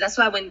organizations, that's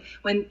why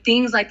when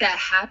things like that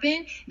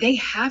happen, they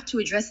have to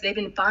address it. They've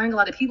been firing a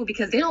lot of people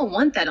because they don't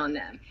want that on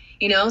them.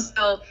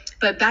 So,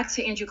 but back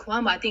to Andrew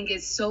Cuomo, I think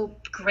it's so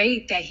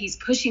great that he's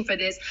pushing for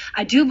this.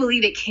 I do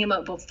believe it came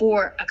up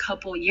before a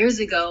couple years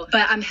ago,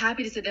 but I'm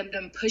happy to see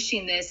them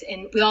pushing this.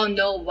 And we all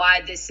know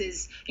why this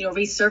is,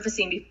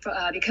 resurfacing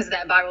because of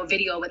that viral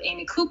video with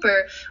Amy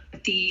Cooper,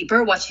 the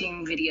bird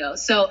watching video.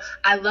 So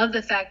I love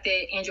the fact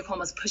that Andrew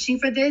Cuomo's pushing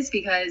for this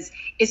because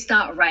it's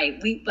not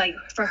right.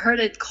 For her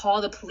to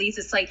call the police,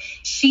 it's like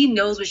she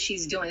knows what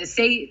she's doing. To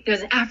say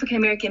there's an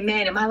African-American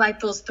man and my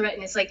life feels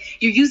threatened, it's like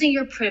you're using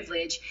your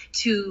privilege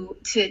to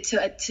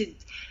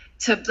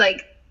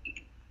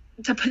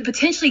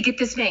potentially get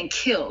this man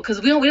killed,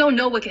 because we don't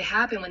know what could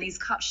happen when these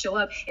cops show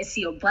up and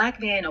see a black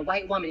man, a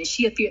white woman, and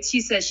she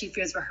says she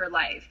fears for her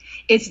life.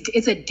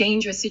 It's a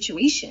dangerous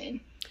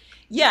situation.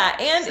 Yeah,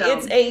 and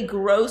it's a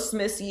gross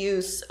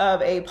misuse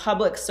of a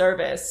public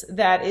service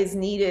that is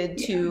needed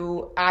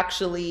to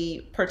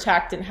actually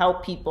protect and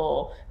help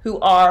people who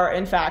are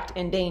in fact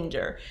in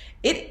danger.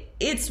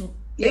 It's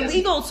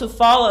illegal to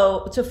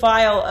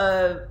file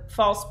a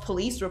false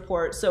police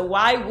report. So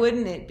why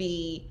wouldn't it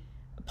be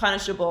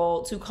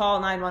punishable to call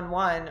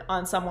 911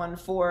 on someone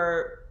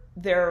for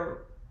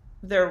their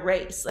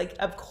race? Like,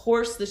 of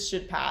course this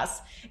should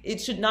pass. It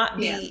should not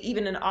be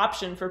even an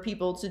option for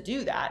people to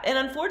do that. And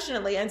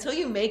unfortunately, until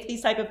you make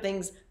these type of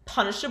things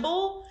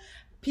punishable,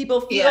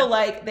 people feel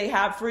like they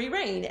have free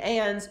reign.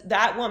 And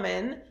that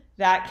woman,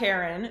 that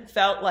Karen,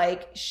 felt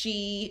like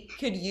she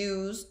could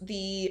use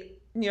the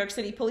New York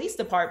City Police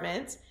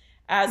Department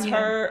as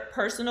her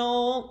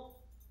personal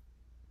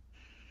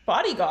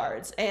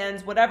bodyguards,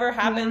 and whatever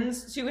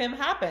happens to him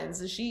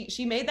happens.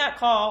 She made that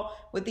call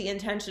with the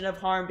intention of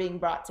harm being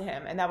brought to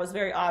him, and that was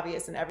very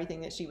obvious in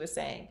everything that she was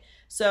saying.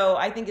 So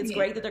I think it's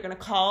great that they're going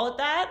to call it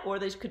that, or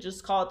they could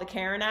just call it the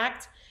Karen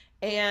Act,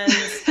 and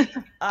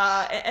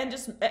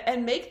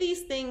and make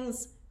these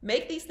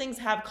things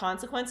have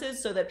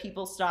consequences so that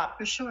people stop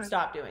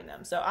doing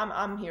them. So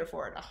I'm here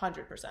for it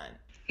 100%.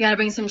 You got to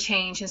bring some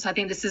change, and so I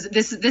think this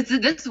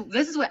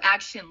is what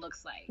action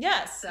looks like.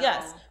 Yes,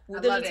 yes.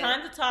 There's a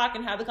time to talk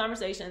and have the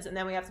conversations, and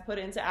then we have to put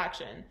it into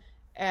action,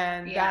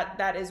 and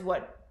that is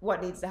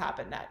what needs to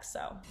happen next.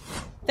 So,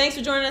 thanks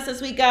for joining us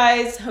this week,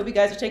 guys. Hope you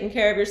guys are taking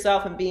care of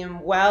yourself and being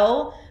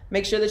well.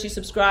 Make sure that you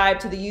subscribe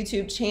to the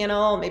YouTube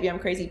channel, Maybe I'm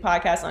Crazy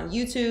Podcast on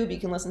YouTube. You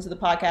can listen to the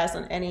podcast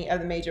on any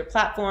of the major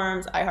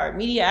platforms: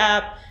 iHeartMedia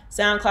app,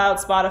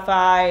 SoundCloud,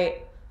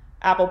 Spotify,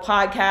 Apple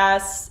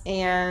Podcasts,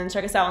 and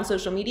check us out on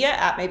social media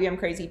at Maybe I'm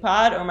Crazy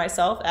Pod, or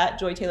myself at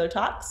Joy Taylor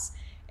Talks.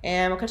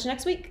 And we'll catch you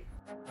next week.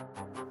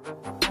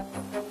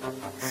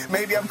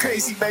 Maybe I'm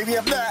crazy, maybe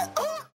I'm not.